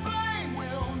that our flame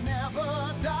will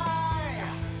never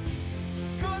die.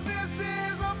 'Cause this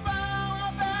is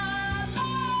about that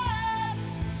life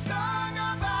sung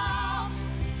about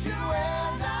you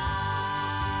and I.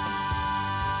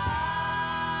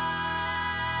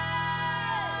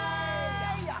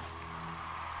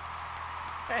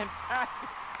 Fantastic.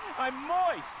 I'm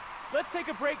moist. Let's take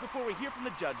a break before we hear from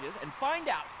the judges and find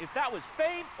out if that was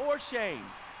fame or shame.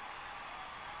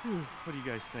 What do you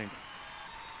guys think?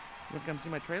 You want to come see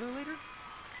my trailer later?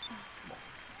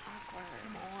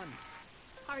 Come on.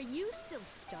 Are you still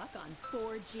stuck on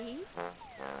 4G?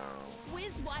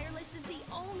 Wiz Wireless is the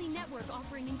only network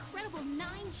offering incredible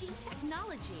 9G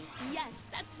technology. Yes,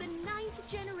 that's the 9th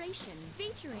generation,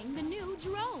 featuring the new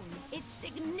drone. It's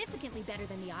significantly better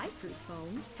than the iFruit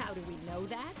phone. How do we know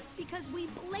that? Because we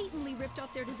blatantly ripped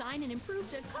off their design and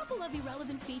improved a couple of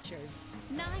irrelevant features.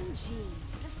 9G.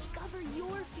 Discover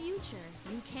your future.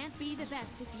 You can't be the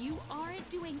best if you aren't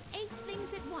doing 8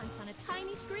 things at once on a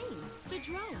tiny screen. The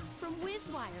drone from Wiz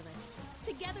Wireless.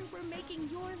 Together we're making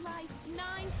your life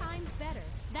 9 times better.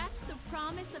 That's the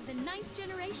promise of the 9th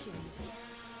generation.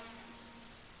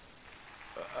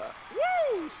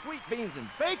 Woo! Sweet beans and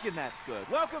bacon, that's good.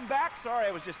 Welcome back. Sorry,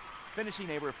 I was just finishing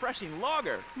a refreshing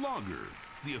lager. Lager,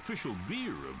 the official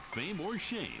beer of fame or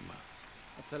shame.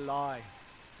 That's a lie.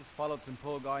 Just followed some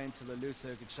poor guy into the loose so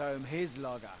he could show him his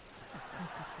lager.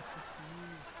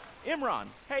 Imran,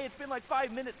 hey, it's been like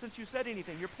 5 minutes since you said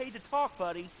anything. You're paid to talk,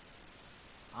 buddy.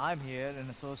 I'm here in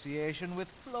association with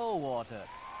Flow Water.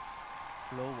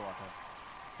 Flow Water.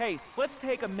 Hey, let's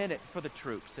take a minute for the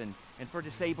troops and for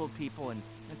disabled people and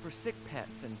for sick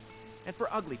pets and for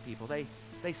ugly people. They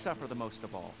suffer the most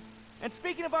of all. And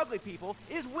speaking of ugly people,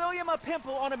 is William a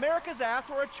pimple on America's ass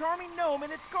or a charming gnome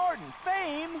in its garden?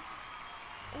 Fame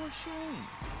or shame?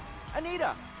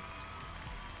 Anita.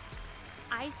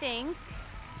 I think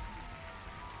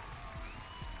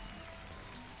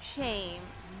shame.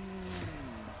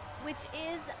 Which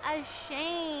is a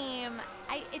shame.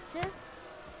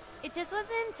 It just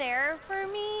wasn't there for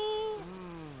me.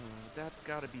 That's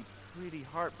gotta be pretty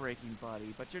heartbreaking,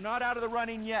 buddy. But you're not out of the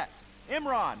running yet.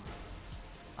 Imran.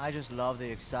 I just love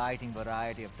the exciting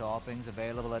variety of toppings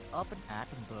available at Up and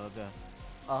Atom Burger.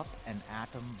 Up and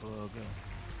Atom Burger.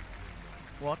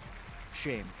 What?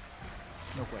 Shame.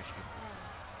 No question.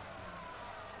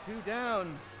 2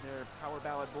 down there, power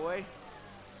ballad boy.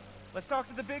 Let's talk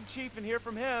to the big chief and hear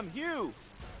from him. Hugh!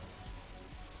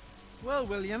 Well,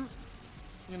 William,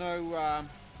 you know,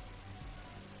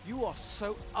 You are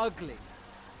so ugly.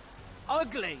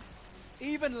 Ugly!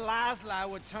 Even Laszlo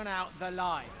would turn out the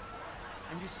light.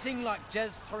 And you sing like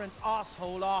Jez Torrent's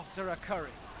asshole after a curry.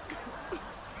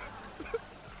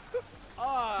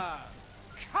 Ah,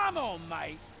 come on,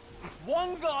 mate.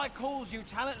 One guy calls you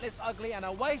talentless, ugly, and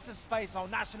a waste of space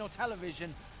on national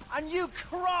television, and you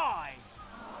cry!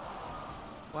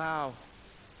 Wow.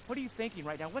 What are you thinking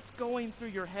right now? What's going through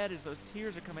your head as those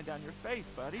tears are coming down your face,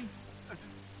 buddy?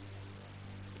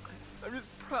 I'm just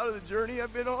proud of the journey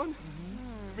I've been on.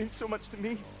 It means so much to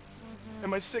me.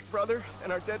 And my sick brother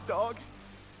and our dead dog.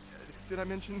 Did I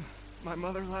mention my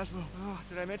mother, Laszlo? Oh,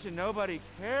 did I mention nobody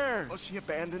cares? Oh, she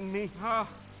abandoned me.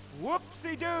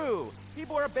 Whoopsie-doo!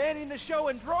 People are abandoning the show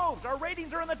in droves. Our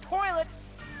ratings are in the toilet.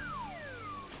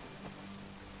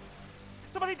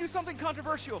 Somebody do something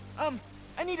controversial.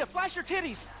 Anita, flash your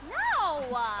titties. No!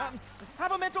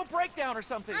 Have a mental breakdown or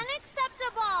something.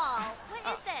 Unacceptable!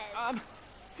 What is this?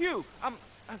 Hugh,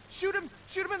 shoot him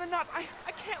in the nuts. I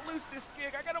can't lose this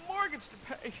gig. I got a mortgage to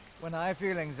pay. When I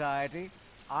feel anxiety,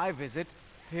 I visit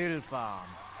Hill Farm.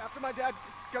 After my dad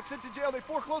got sent to jail, they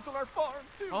foreclosed on our farm,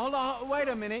 too. Hold on, wait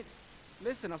a minute.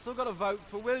 Listen, I've still got to vote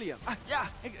for William. Yeah,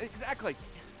 exactly.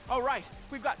 All right,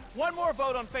 we've got one more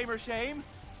vote on Fame or Shame.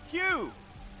 Hugh!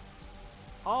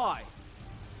 I'm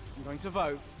going to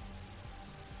vote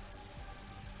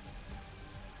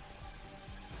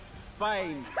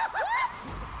Fame.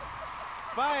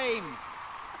 Fame!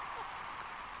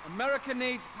 America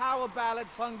needs power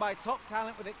ballads sung by top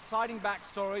talent with exciting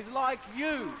backstories like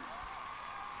you.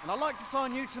 And I'd like to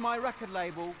sign you to my record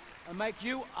label and make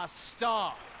you a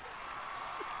star.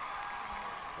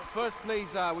 But first,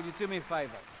 please, will you do me a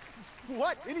favor?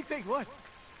 What? Anything? What?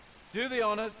 Do the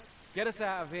honors, get us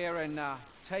out of here, and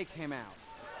take him out.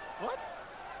 What?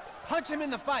 Punch him in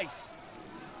the face.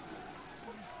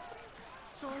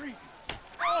 Sorry.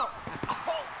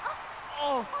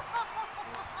 Oh!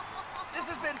 This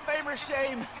has been Fame or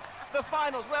Shame, the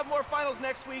finals. We'll have more finals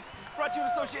next week. Brought to you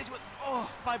in association with,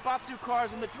 my Batsu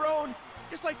cars and the drone.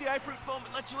 Just like the iFruit foam,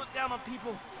 it lets you look down on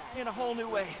people in a whole new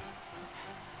way.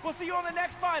 We'll see you on the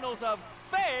next finals of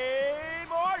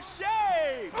Fame or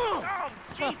Shame! Oh,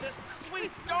 Jesus,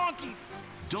 sweet donkeys!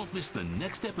 Don't miss the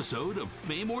next episode of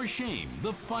Fame or Shame,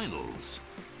 the finals.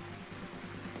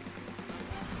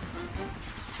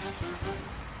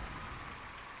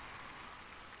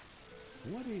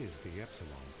 What is the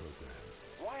Epsilon program?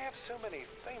 Why have so many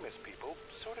famous people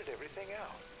sorted everything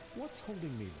out? What's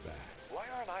holding me back? Why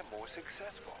aren't I more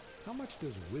successful? How much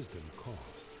does wisdom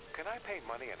cost? Can I pay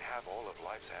money and have all of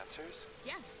life's answers?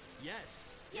 Yes.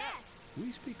 Yes. Yes.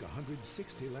 We speak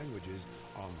 160 languages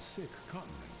on 6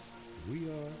 continents. We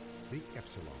are the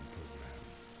Epsilon program.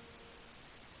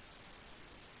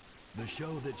 The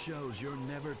show that shows you're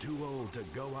never too old to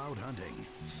go out hunting.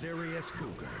 Sirius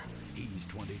Cougar. He's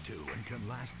 22 and can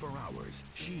last for hours.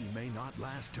 She may not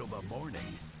last till the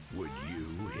morning. Would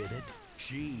you hit it?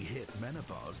 She hit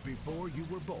menopause before you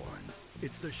were born.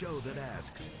 It's the show that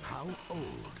asks, how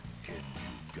old can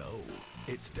you go?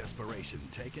 It's desperation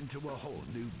taken to a whole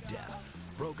new depth.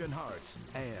 Broken hearts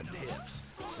and hips.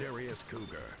 Sirius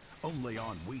Cougar. Only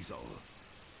on Weasel.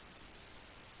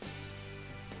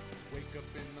 Wake up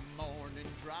in the morning,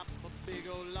 drop a big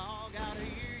old log out of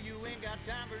here. You ain't got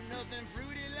time for nothing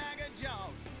fruity like a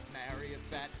jog. Marry a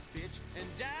fat bitch and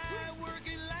die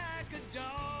working like a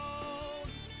dog.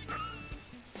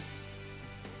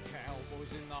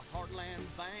 Cowboys in the heartland,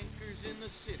 bankers in the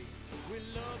city. We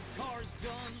love cars,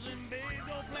 guns, and big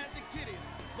old plastic titties.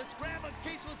 Let's grab a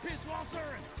case of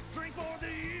Pisswasser and drink for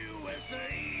the USA.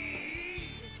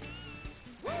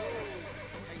 Woo!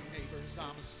 Hey neighbors,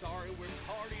 I'm sorry we're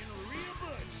partying real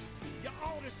butch. You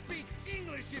ought to speak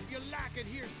English if you like it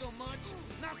here so much.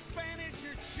 Not Spanish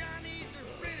or Chinese or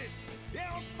British.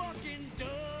 They're fucking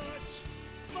Dutch.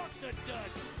 Fuck the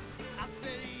Dutch. I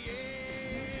said,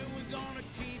 yeah, we're gonna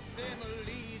keep them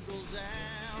illegals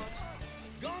out.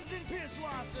 Guns and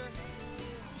Pisswasser.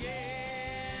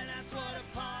 Yeah, that's what a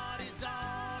party's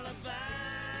all about.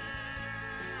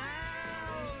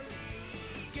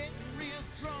 Getting real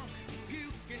drunk,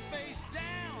 puking face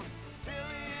down.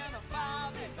 Billy and a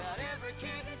Bobby, about every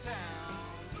kid in town.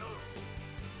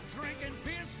 Drinking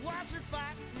Pisswasser,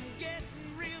 fighting,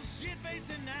 getting real shit-faced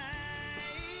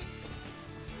tonight.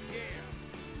 Yeah,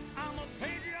 I'm a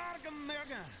patriotic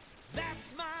American.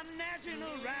 That's my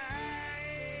national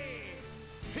right.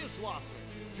 Pisswasser,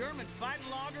 German fighting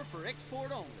lager for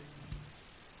export only.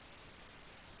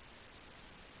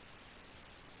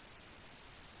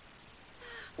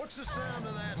 What's the sound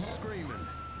of that screaming?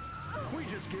 We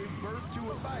just gave birth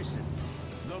to a bison.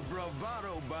 The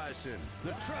bravado bison.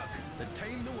 The truck that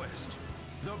tamed the West.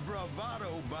 The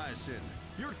Bravado Bison.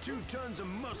 You're 2 tons of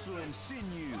muscle and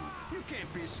sinew. You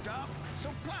can't be stopped,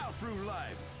 so plow through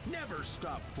life. Never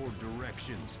stop for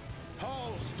directions.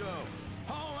 Haul stuff,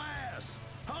 haul ass,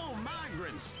 haul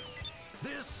migrants.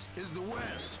 This is the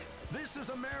West. This is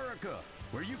America,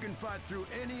 where you can fight through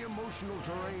any emotional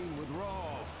terrain with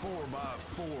raw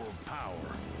 4x4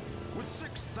 power. With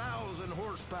 6,000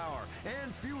 horsepower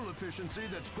and fuel efficiency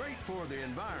that's great for the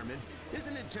environment,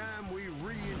 isn't it time we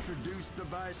reintroduce the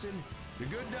Bison? The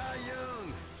good die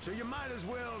young, so you might as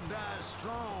well die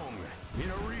strong in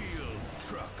a real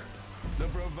truck. The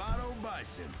Bravado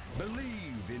Bison.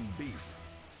 Believe in beef.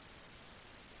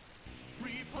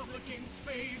 Republican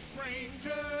Space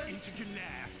Rangers!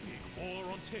 Intergalactic war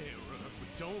on terror.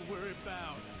 But don't worry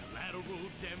about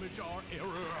collateral damage or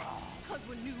error. Cause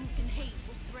we're nuking hate,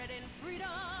 we're spreading freedom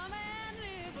and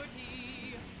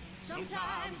liberty.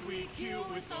 Sometimes we kill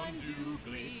with undue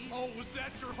glee. Oh, was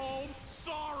that your home?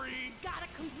 Sorry! Gotta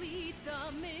complete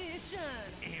the mission.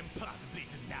 And possibly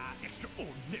deny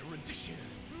extraordinary additions.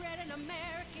 Spreading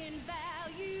American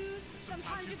values.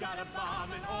 Sometimes you gotta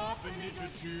bomb an orphanage or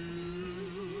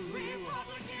two.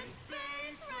 Republican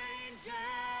Space Rangers!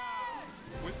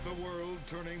 With the world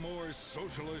turning more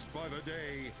socialist by the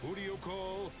day, who do you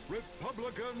call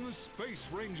Republican Space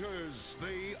Rangers?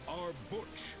 They are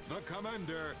Butch, the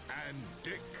Commander, and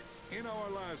Dick. In our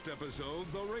last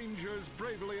episode, the Rangers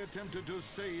bravely attempted to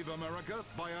save America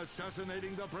by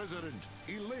assassinating the president.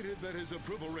 Elated that his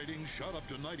approval rating shot up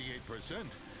to 98%,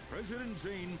 President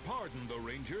Zane pardoned the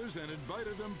Rangers and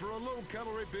invited them for a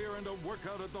low-calorie beer and a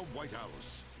workout at the White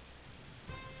House.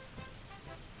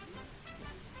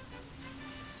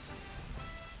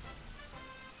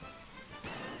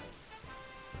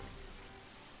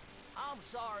 I'm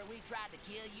sorry we tried to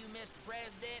kill you, Mr.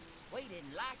 President. We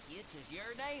didn't like you because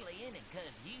you're an alien and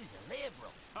because you's a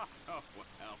liberal. Oh,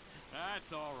 well,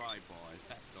 that's all right, boys.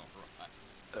 That's all right.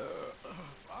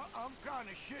 I'm kind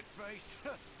of shit-faced.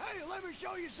 Hey, let me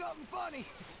show you something funny.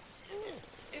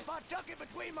 If I tuck it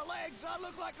between my legs, I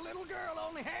look like a little girl,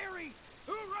 only hairy.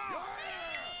 Hoorah!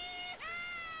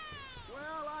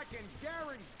 Well, I can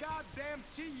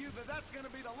guarantee you that that's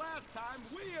gonna be the last time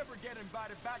we ever get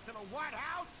invited back to the White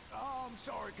House. Oh, I'm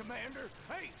sorry, Commander.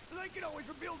 Hey, they can always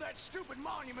rebuild that stupid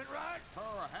monument, right?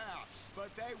 Perhaps, but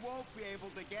they won't be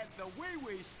able to get the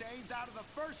wee-wee stains out of the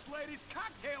First Lady's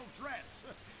cocktail dress.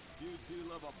 You do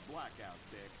love a blackout,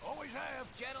 Dick. Always have.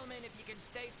 Gentlemen, if you can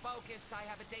stay focused, I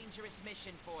have a dangerous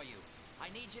mission for you. I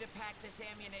need you to pack this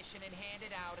ammunition and hand it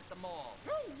out at the mall.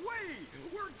 Hoo-wee!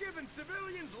 We're giving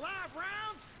civilians live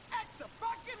rounds?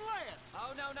 Ex-a-fucking-land! Oh,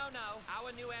 no.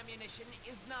 Our new ammunition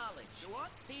is knowledge.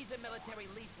 What? These are military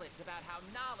leaflets about how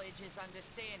knowledge is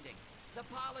understanding. The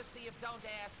policy of don't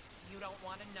ask, you don't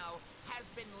want to know, has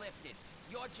been lifted.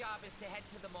 Your job is to head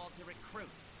to the mall to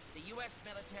recruit. The U.S.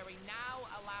 military now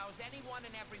allows anyone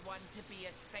and everyone to be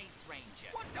a space ranger.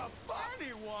 What the fuck?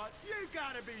 Anyone? You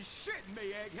gotta be shitting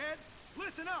me, egghead!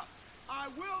 Listen up!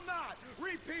 I will not,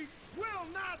 repeat, will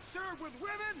not serve with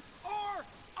women or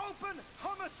open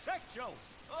homosexuals!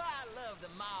 Oh, I love the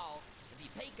mall. If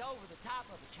you peek over the top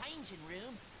of the changing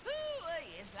room, ooh,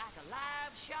 it's like a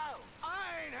live show.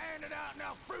 I ain't handing out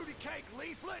no fruity cake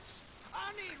leaflets!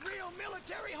 I need real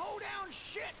military hold-down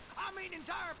shit! I mean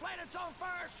entire planets on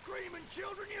fire, screaming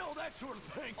children, you know, that sort of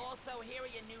thing. Also, here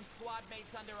are your new squad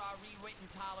mates under our rewritten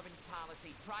tolerance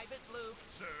policy. Private Luke.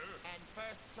 Sir. And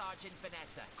First Sergeant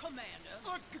Vanessa. Commander.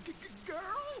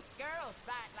 Girl? Girls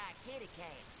fight like kitty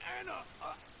cats. And a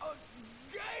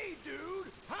gay dude?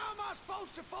 How am I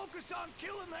supposed to focus on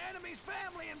killing the enemy's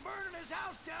family and burning his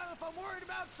house down if I'm worried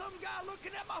about some guy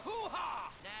looking at my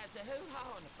hoo-ha? Now, is the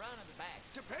hoo-ha on the front or the back?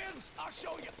 Depends. I'll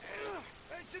show you.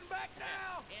 It's in back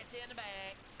now. It's in the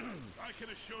back. I can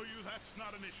assure you that's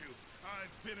not an issue.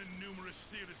 I've been in numerous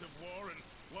theaters of war and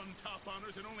won top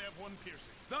honors and only have one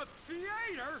piercing. The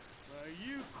theater?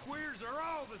 You queers are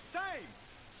all the same.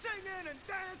 Singing and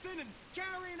dancing and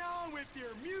carrying on with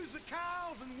your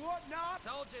musicals and whatnot.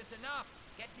 Soldiers, enough.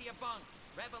 Get to your bunks.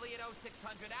 Reveille at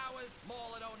 0600 hours,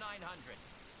 mall at 0900.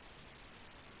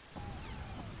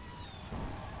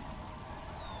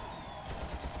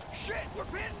 Shit, we're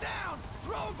pinned down!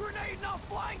 Throw a grenade and I'll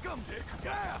flank them! Dick,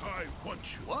 yeah! I want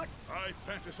you. What? I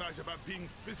fantasize about being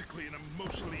physically and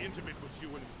emotionally intimate with you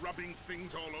and rubbing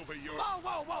things all over your...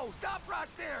 Whoa! Stop right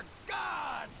there!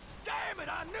 God damn it!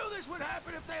 I knew this would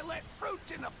happen if they let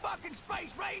fruits in the fucking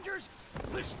Space Rangers!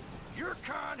 Listen, your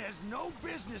kind has no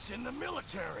business in the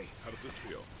military. How does this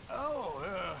feel? Oh,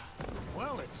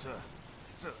 well, that's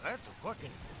a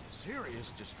fucking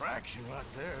serious distraction right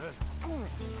there.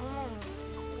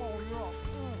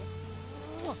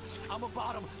 I'm a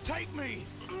bottom. Take me.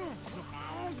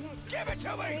 Give it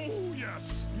to me. Oh,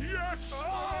 yes. Yes.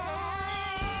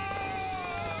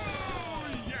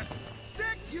 Yes.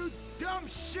 Dick, you dumb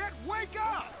shit, wake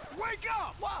up! Wake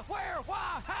up! What? Where?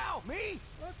 Why? How? Me?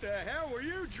 What the hell were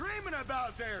you dreaming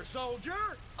about there,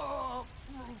 soldier?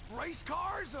 Race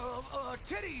cars,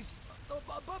 titties,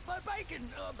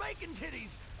 bacon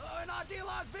titties, an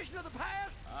idealized vision of the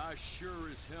past? I sure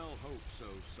as hell hope so,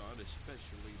 son,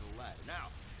 especially the latter. Now,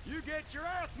 you get your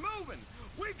ass moving.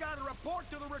 We got to report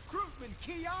to the recruitment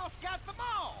kiosk at the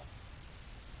mall.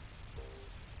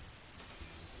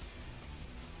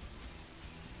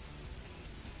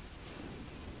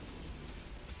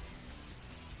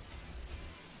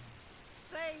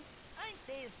 Say, ain't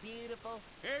this beautiful?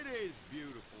 It is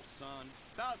beautiful, son.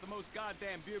 About the most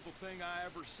goddamn beautiful thing I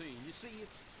ever seen. You see,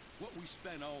 it's what we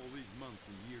spent all these months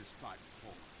and years fighting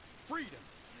for. Freedom.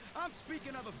 I'm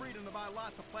speaking of the freedom to buy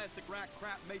lots of plastic rack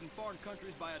crap made in foreign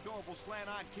countries by adorable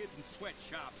slant-eyed kids in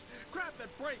sweatshops. Crap that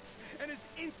breaks and is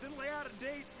instantly out of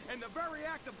date, and the very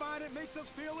act of buying it makes us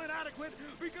feel inadequate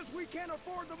because we can't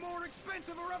afford the more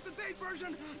expensive or up-to-date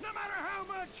version, no matter how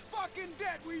much fucking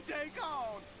debt we take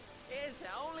on. It's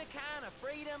the only kind of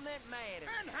freedom that matters.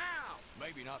 And how?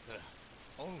 Maybe not the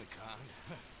only kind.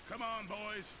 Come on,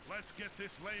 boys. Let's get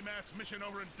this lame-ass mission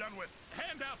over and done with.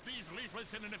 Hand out these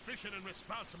leaflets in an efficient and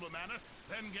responsible manner,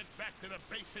 then get back to the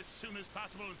base as soon as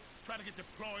possible and try to get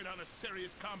deployed on a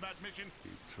serious combat mission.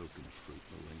 You token fruit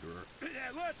malingerer.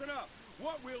 Yeah, listen up.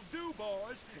 What we'll do,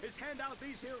 boys, is hand out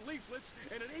these here leaflets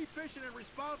in an efficient and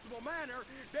responsible manner,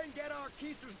 then get our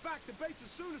keisters back to base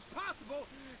as soon as possible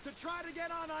to try to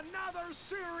get on another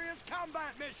serious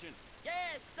combat mission.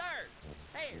 Yes, sir.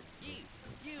 Here,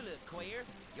 you look queer.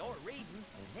 You're reading,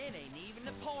 and it ain't even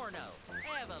a porno.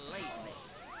 Evidently.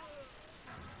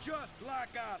 Just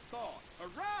like I thought.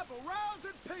 Arrival rounds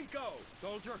at Pinko.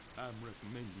 Soldier, I'm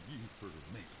recommending you for a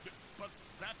mate. But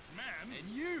that man... and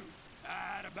you.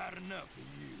 I'd about enough of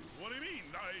you. What do you mean?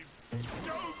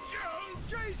 Joe!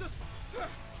 Jesus!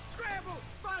 Scramble!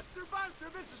 Buster!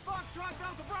 This is Foxtrot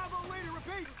Delta Bravo Leader.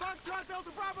 Repeat, Foxtrot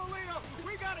Delta Bravo Leader.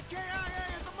 We got a KIA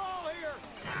at the mall here.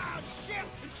 Ah, shit!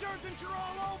 Insurance are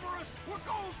all over us. We're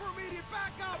going for immediate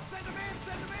backup. Send them in!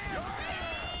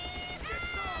 Get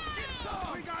some!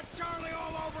 We got Charlie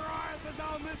all over our asses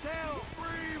on this hill.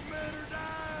 Breathe, men are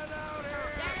dying out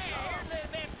here. Here, little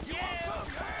bit. You want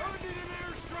some? I need an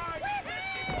airstrike.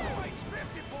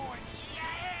 50 points.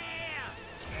 Yeah!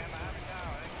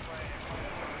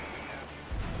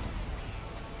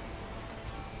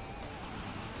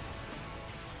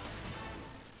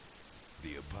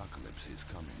 The apocalypse is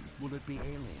coming. Will it be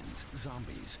aliens,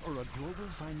 zombies, or a global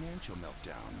financial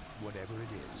meltdown? Whatever it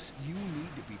is, you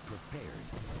need to be prepared.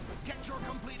 Get your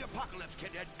complete apocalypse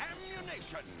kit at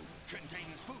Ammunition.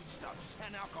 Contains foodstuffs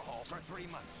and alcohol for 3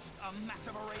 months. A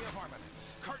massive array of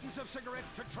armaments. Cartons of cigarettes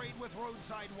to trade with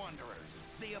roadside wanderers.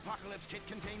 The apocalypse kit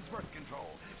contains birth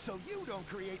control, so you don't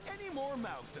create any more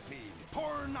mouths to feed.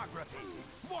 Pornography.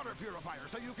 Water purifier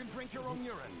so you can drink your own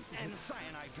urine. And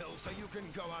cyanide pills so you can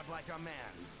go out like a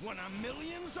man. When 1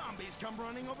 million zombies come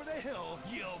running over the hill,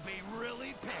 you'll be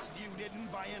really pissed you didn't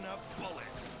buy enough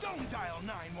bullets. Don't dial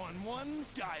 911,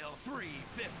 dial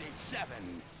 357.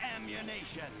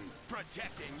 Ammunition.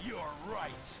 Protecting your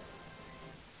rights.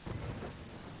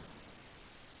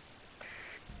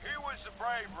 He was the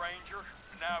brave ranger,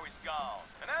 and now he's gone.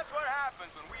 And that's what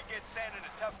happens when we get sent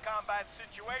into tough combat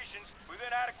situations with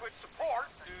inadequate support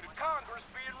due to Congress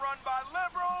being run by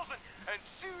liberals and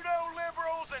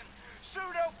pseudo-liberals and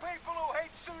pseudo-people who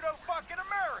hate pseudo-fucking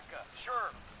America.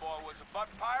 Sure, the boy was a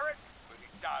butt pirate, but he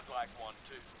died like one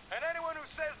too. And anyone who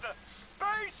says the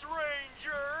Space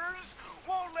Rangers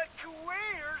won't let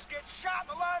queers get shot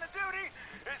in the line of duty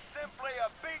is simply a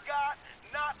bigot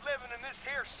not living in this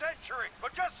here century.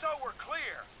 But just so we're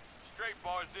clear, straight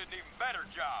boys did an even better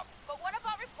job. But what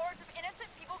about reports of innocent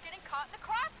people getting caught in the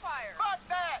crossfire? Fuck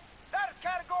that! That is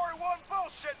Category 1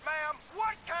 bullshit, ma'am!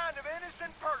 What kind of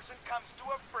innocent person comes to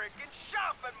a frickin'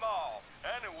 shopping mall?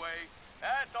 Anyway,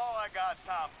 that's all I got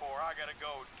time for. I gotta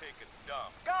go take a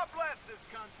dump. God bless this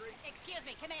country. Excuse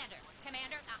me, Commander.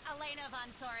 Commander, Elena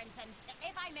von Sorensen.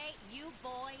 If I may, you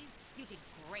boys, you did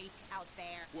great out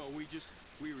there. Well, we was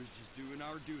just doing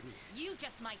our duty. You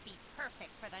just might be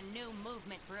perfect for the new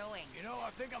movement brewing. You know,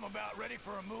 I think I'm about ready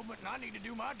for a movement and I need to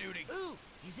do my duty. Ooh,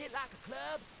 is it like a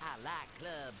club? I like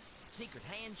clubs. Secret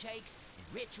handshakes and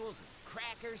rituals and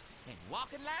crackers and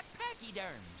walking like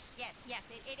pachyderms. Yes,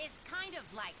 it is kind of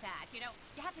like that. You know,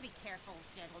 you have to be careful,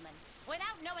 gentlemen.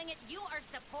 Without knowing it, you are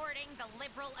supporting the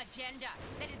liberal agenda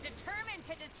that is determined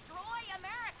to destroy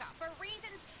America for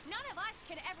reasons none of us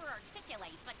can ever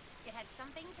articulate, but it has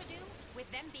something to do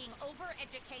with them being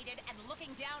overeducated and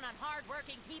looking down on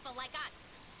hard-working people like us.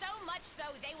 So much so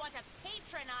they want to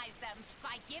patronize them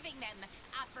by giving them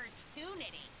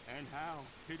opportunity. And how?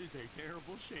 It is a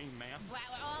terrible shame, ma'am. Well,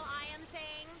 all I am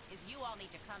saying is you all need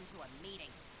to come to a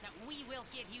meeting. Now, we will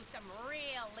give you some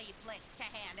real leaflets to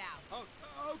hand out. Oh,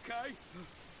 okay.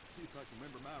 See if I can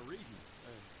remember my reading.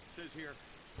 It says here,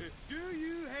 do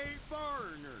you hate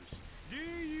foreigners? Do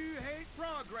you hate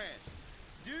progress?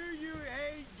 Do you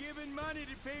hate giving money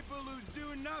to people who's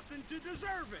doing nothing to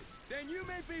deserve it? Then you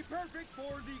may be perfect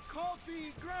for the coffee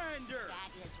grinder.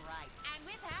 That is right. And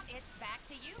with that, it's back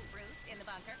to you, Bruce, in the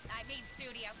bunker. I mean,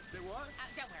 studio. Say what?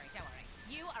 Don't worry.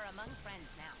 You are among friends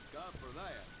now. God for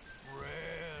that.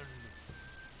 Friend.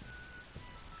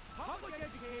 Public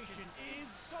education is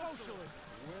socialism.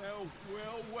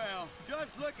 Well.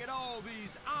 Just look at all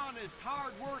these honest,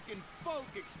 hard-working folk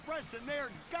expressing their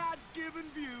God-given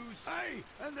views. Hey,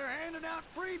 and they're handing out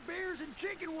free beers and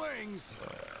chicken wings.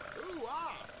 Ooh,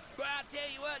 Well, I'll tell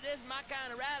you what, this is my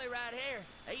kind of rally right here.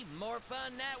 Even more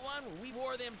fun than that one when we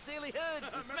wore them silly hoods.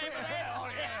 Remember that? Oh,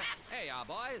 yeah. Hey, y'all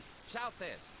boys, shout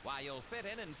this while you'll fit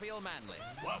in and feel manly.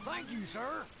 Well, thank you,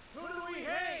 sir. Who do we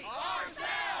hate?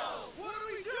 Ourselves! What are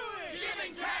we doing?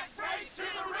 Giving tax breaks to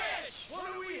the rich! What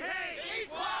do we hate?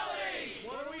 Equality!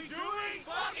 What are we doing?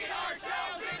 Fucking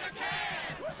ourselves in the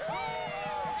can! Well,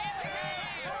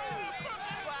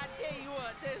 I tell you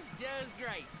what, this is just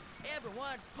great.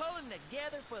 Everyone's pulling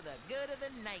together for the good of the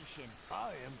nation.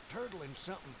 I am turtling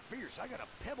something fierce. I got a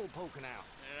pebble poking out.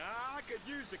 I could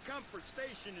use a comfort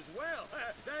station as well.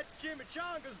 That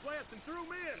chimichanga's blasting through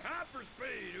me at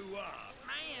hyperspeed. Ooh-ah.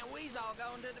 Man, we's all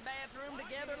going to the bathroom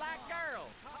together like girls.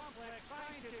 Complex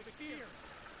scientific theory.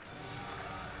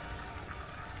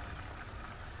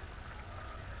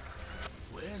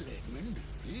 Well, Edmund,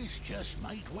 this just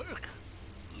might work.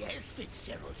 Yes,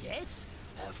 Fitzgerald, yes.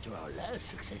 After our last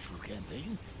successful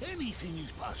campaign, anything is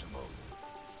possible.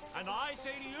 And I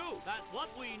say to you that what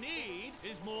we need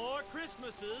is more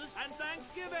Christmases and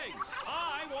Thanksgiving.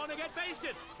 I want to get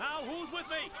basted. Now, who's with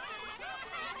me?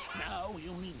 Now we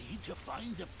only need to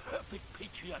find the perfect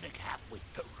patriotic halfwit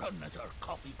to run as our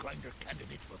coffee grinder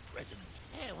candidate for president.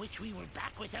 Which we will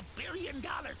back with $1 billion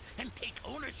and take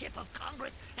ownership of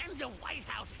Congress and the White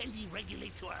House and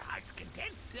deregulate to our heart's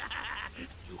content.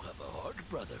 You have a heart,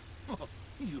 brother.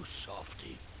 You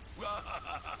softy.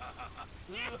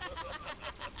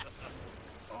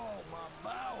 Oh, my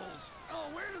bowels. Oh,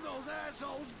 where do those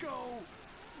assholes go?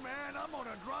 Man, I'm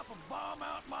gonna drop a bomb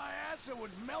out my ass that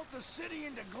would melt the city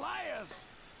into glass.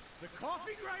 The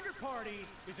Coffee Grinder Party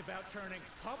is about turning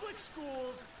public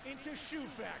schools into shoe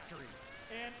factories.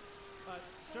 And,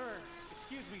 sir,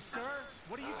 excuse me, sir,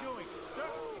 what are you doing? Sir,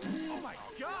 oh my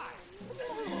God!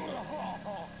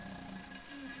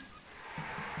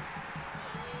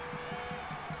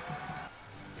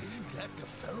 Isn't that the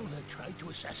fellow that tried to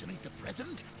assassinate the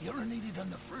president, urinated on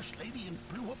the First Lady, and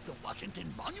blew up the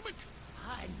Washington Monument?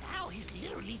 And now he's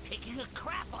literally taking a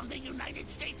crap on the United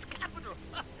States Capitol.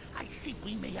 I think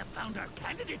we may have found our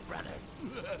candidate, brother.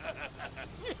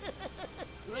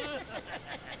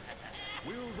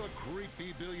 Will the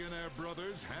creepy billionaire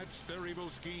brothers hatch their evil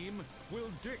scheme? Will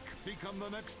Dick become the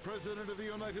next president of the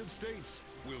United States?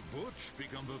 Will Butch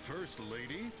become the First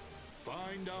Lady?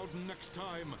 Find out next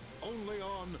time, only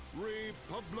on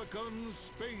Republican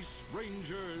Space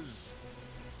Rangers.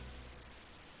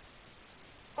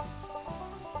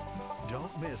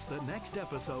 Don't miss the next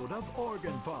episode of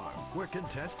Organ Farm, where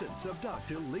contestants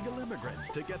abduct illegal immigrants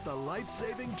to get the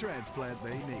life-saving transplant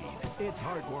they need. It's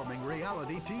heartwarming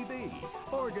reality TV.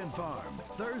 Organ Farm,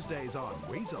 Thursdays on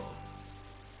Weasel.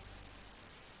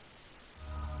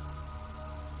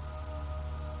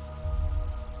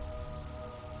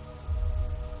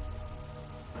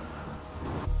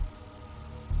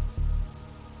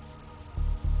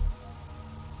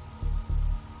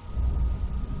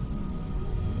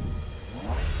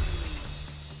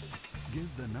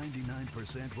 Give the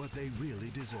 99% what they really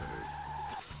deserve.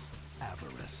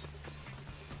 Avarice.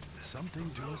 Something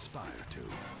to aspire to.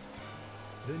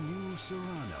 The new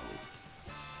Serrano.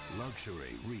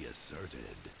 Luxury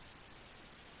reasserted.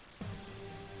 From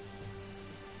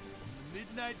the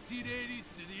mid-1980s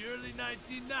to the early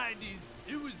 1990s,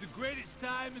 it was the greatest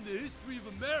time in the history of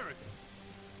America.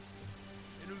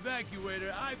 An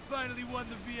evacuator, I finally won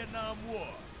the Vietnam War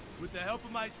with the help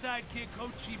of my sidekick Ho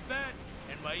Chi Bat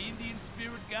and my Indian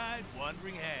spirit guide,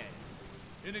 Wandering Hand.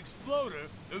 In Exploder,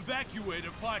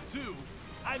 Evacuator Part 2,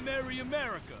 I marry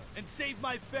America and save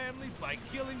my family by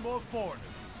killing more foreigners.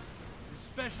 As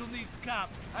special needs cop,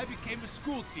 I became a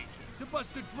school teacher to bust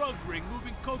a drug ring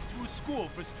moving coke through a school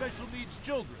for special needs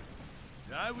children.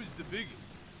 I was the biggest.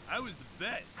 I was the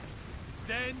best.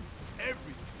 Then,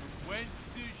 everything went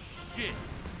to shit.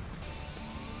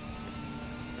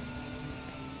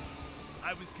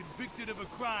 I was convicted of a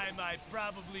crime I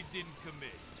probably didn't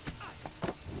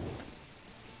commit.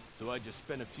 So I just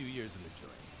spent a few years in the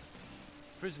joint.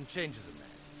 Prison changes a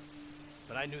man.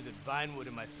 But I knew that Vinewood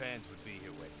and my fans would be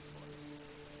here waiting for me.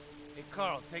 Hey,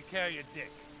 Carl, take care of your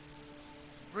dick.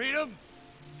 Freedom,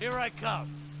 here I come.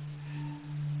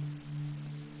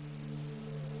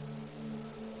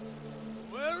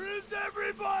 Where is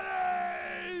everybody?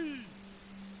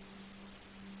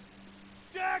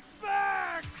 Jack's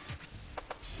back!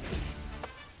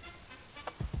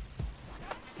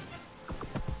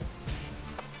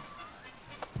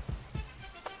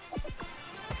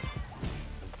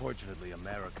 Unfortunately,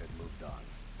 America had moved on.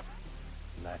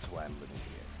 And that's why I'm living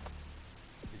here.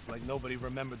 It's like nobody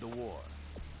remembered the war.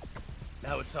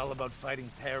 Now it's all about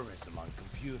fighting terrorism on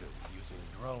computers, using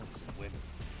drones and women.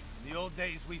 In the old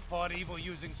days, we fought evil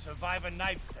using survivor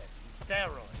knife sets and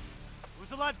steroids. It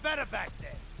was a lot better back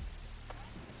then.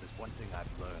 There's one thing I've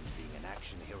learned being an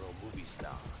action hero movie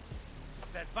star.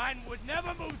 It's that Vinewood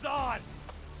never moves on!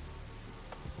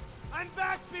 I'm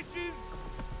back, bitches!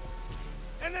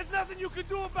 And there's nothing you can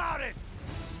do about it!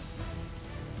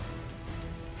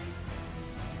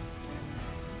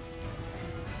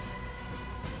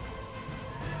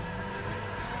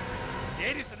 The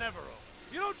 80s are never over.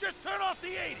 You don't just turn off the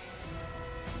 80s!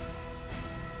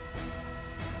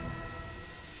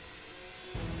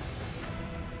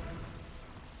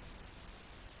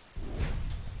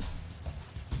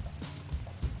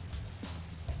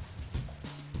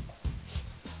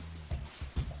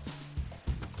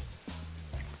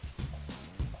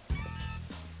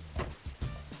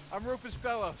 I'm Rufus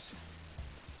Bellows.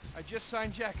 I just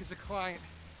signed Jack as a client.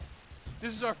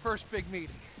 This is our first big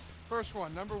meeting. First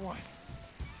one, number one.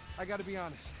 I gotta be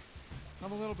honest,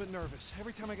 I'm a little bit nervous.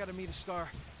 Every time I gotta meet a star,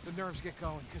 the nerves get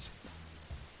going, because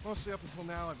mostly up until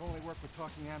now, I've only worked with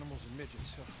talking animals and midgets,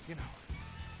 so, you know.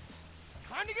 It's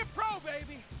time to get pro,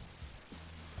 baby!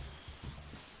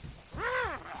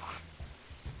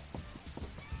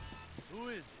 Who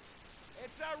is it?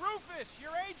 It's Rufus,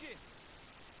 your agent.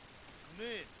 Come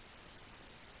in.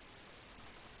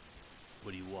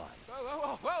 What do you want?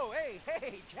 Whoa, hey,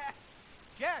 Jack.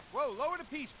 Jack, whoa, lower the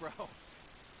piece, bro.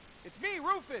 It's me,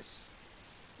 Rufus.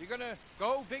 You gonna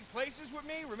go big places with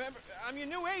me? Remember, I'm your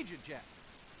new agent, Jack.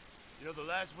 You know, the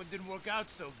last one didn't work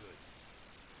out so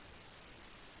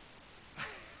good.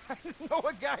 I know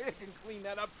a guy that can clean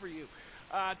that up for you.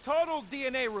 Total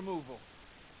DNA removal.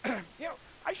 You know,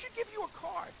 I should give you a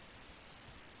card.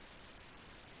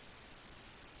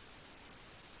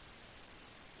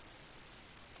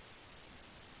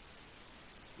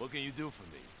 What can you do for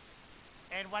me?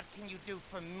 And what can you do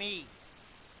for me?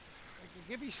 I can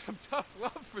give you some tough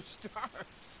love for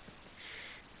starts.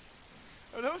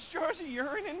 Are those jars of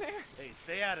urine in there? Hey,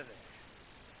 stay out of there.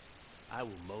 I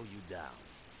will mow you down.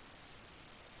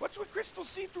 What's with Crystal's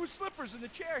see-through slippers in the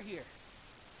chair here?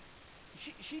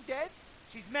 She dead?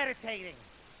 She's meditating.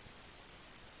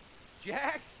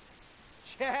 Jack?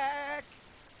 Jack!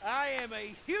 I am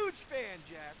a huge fan,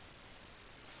 Jack.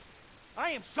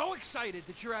 I am so excited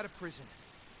that you're out of prison.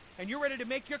 And you're ready to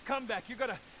make your comeback. You're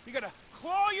gonna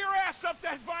claw your ass up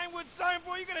that Vinewood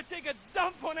signboard. You're gonna take a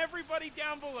dump on everybody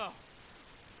down below.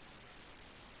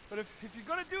 But if you're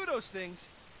gonna do those things,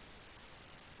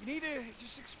 you need to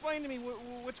just explain to me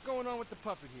what's going on with the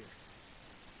puppet here.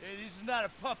 Hey, this is not a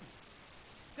puppet.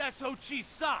 That's Ho Chi's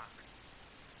sock.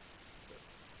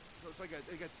 So it's like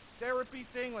a therapy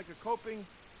thing, like a coping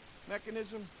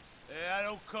mechanism? Hey, I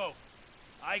don't cope.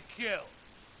 I kill.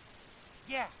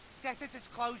 Yeah, this is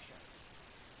closure.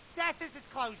 This is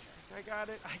closure. I got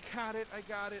it.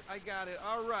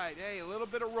 All right, hey, a little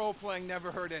bit of role-playing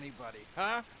never hurt anybody,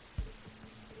 huh?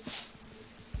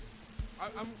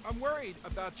 I'm worried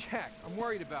about Jack. I'm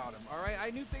worried about him, all right? I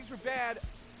knew things were bad.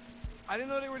 I didn't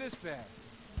know they were this bad.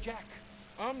 Jack,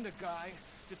 I'm the guy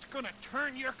that's gonna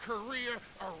turn your career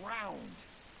around.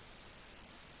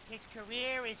 His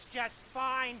career is just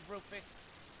fine, Rufus.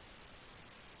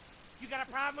 You got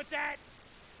a problem with that?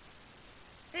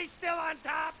 He's still on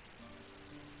top.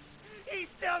 He's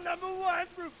still number one,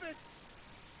 Rufus.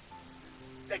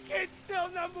 The kid's still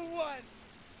number one.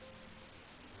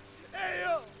 Hey,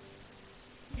 yo.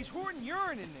 He's hoarding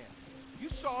urine in there. You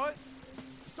saw it.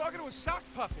 He's talking to a sock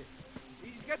puppet.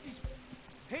 He's got these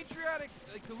patriotic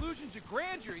illusions of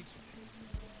grandeur.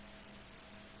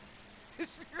 This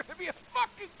is gonna be a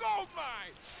fucking gold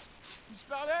mine! You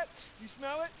smell that? You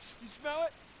smell it? You smell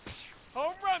it?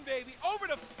 Home run, baby! Over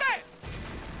the fence!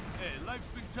 Hey, life's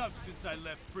been tough since I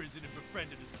left prison and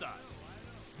befriended Assad.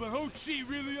 But Ho Chi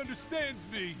really understands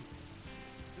me.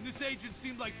 And this agent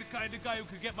seemed like the kind of guy who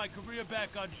could get my career back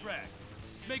on track.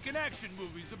 Making action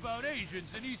movies about Asians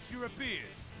and East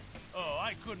Europeans. Oh,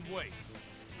 I couldn't wait.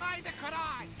 Neither could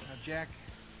I. Now, Jack,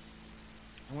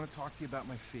 I want to talk to you about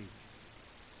my fee.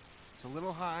 It's a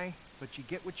little high, but you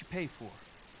get what you pay for.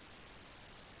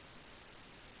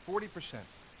 40%.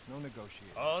 No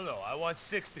negotiating. Oh, no, I want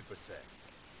 60%.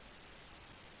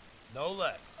 No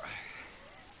less.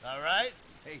 All right?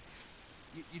 Hey,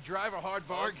 you drive a hard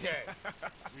bargain. Okay.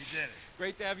 We did it.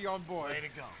 Great to have you on board. Way to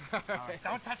go. All right,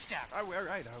 don't touch Jack. All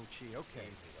right, Ho-Chi, okay.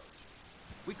 Easy,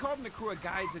 Ho-Chi. We called in a crew of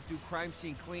guys that do crime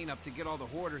scene cleanup to get all the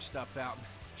hoarder stuff out.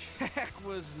 Jack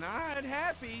was not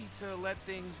happy to let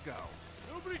things go.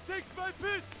 Nobody takes my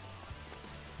piss!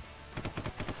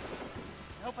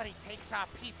 Nobody takes our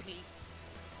pee-pee.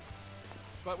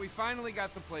 But we finally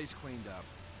got the place cleaned up.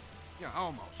 Yeah,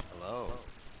 almost. Hello.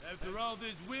 After all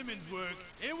this women's work,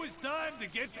 it was time to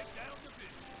get down to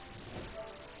business.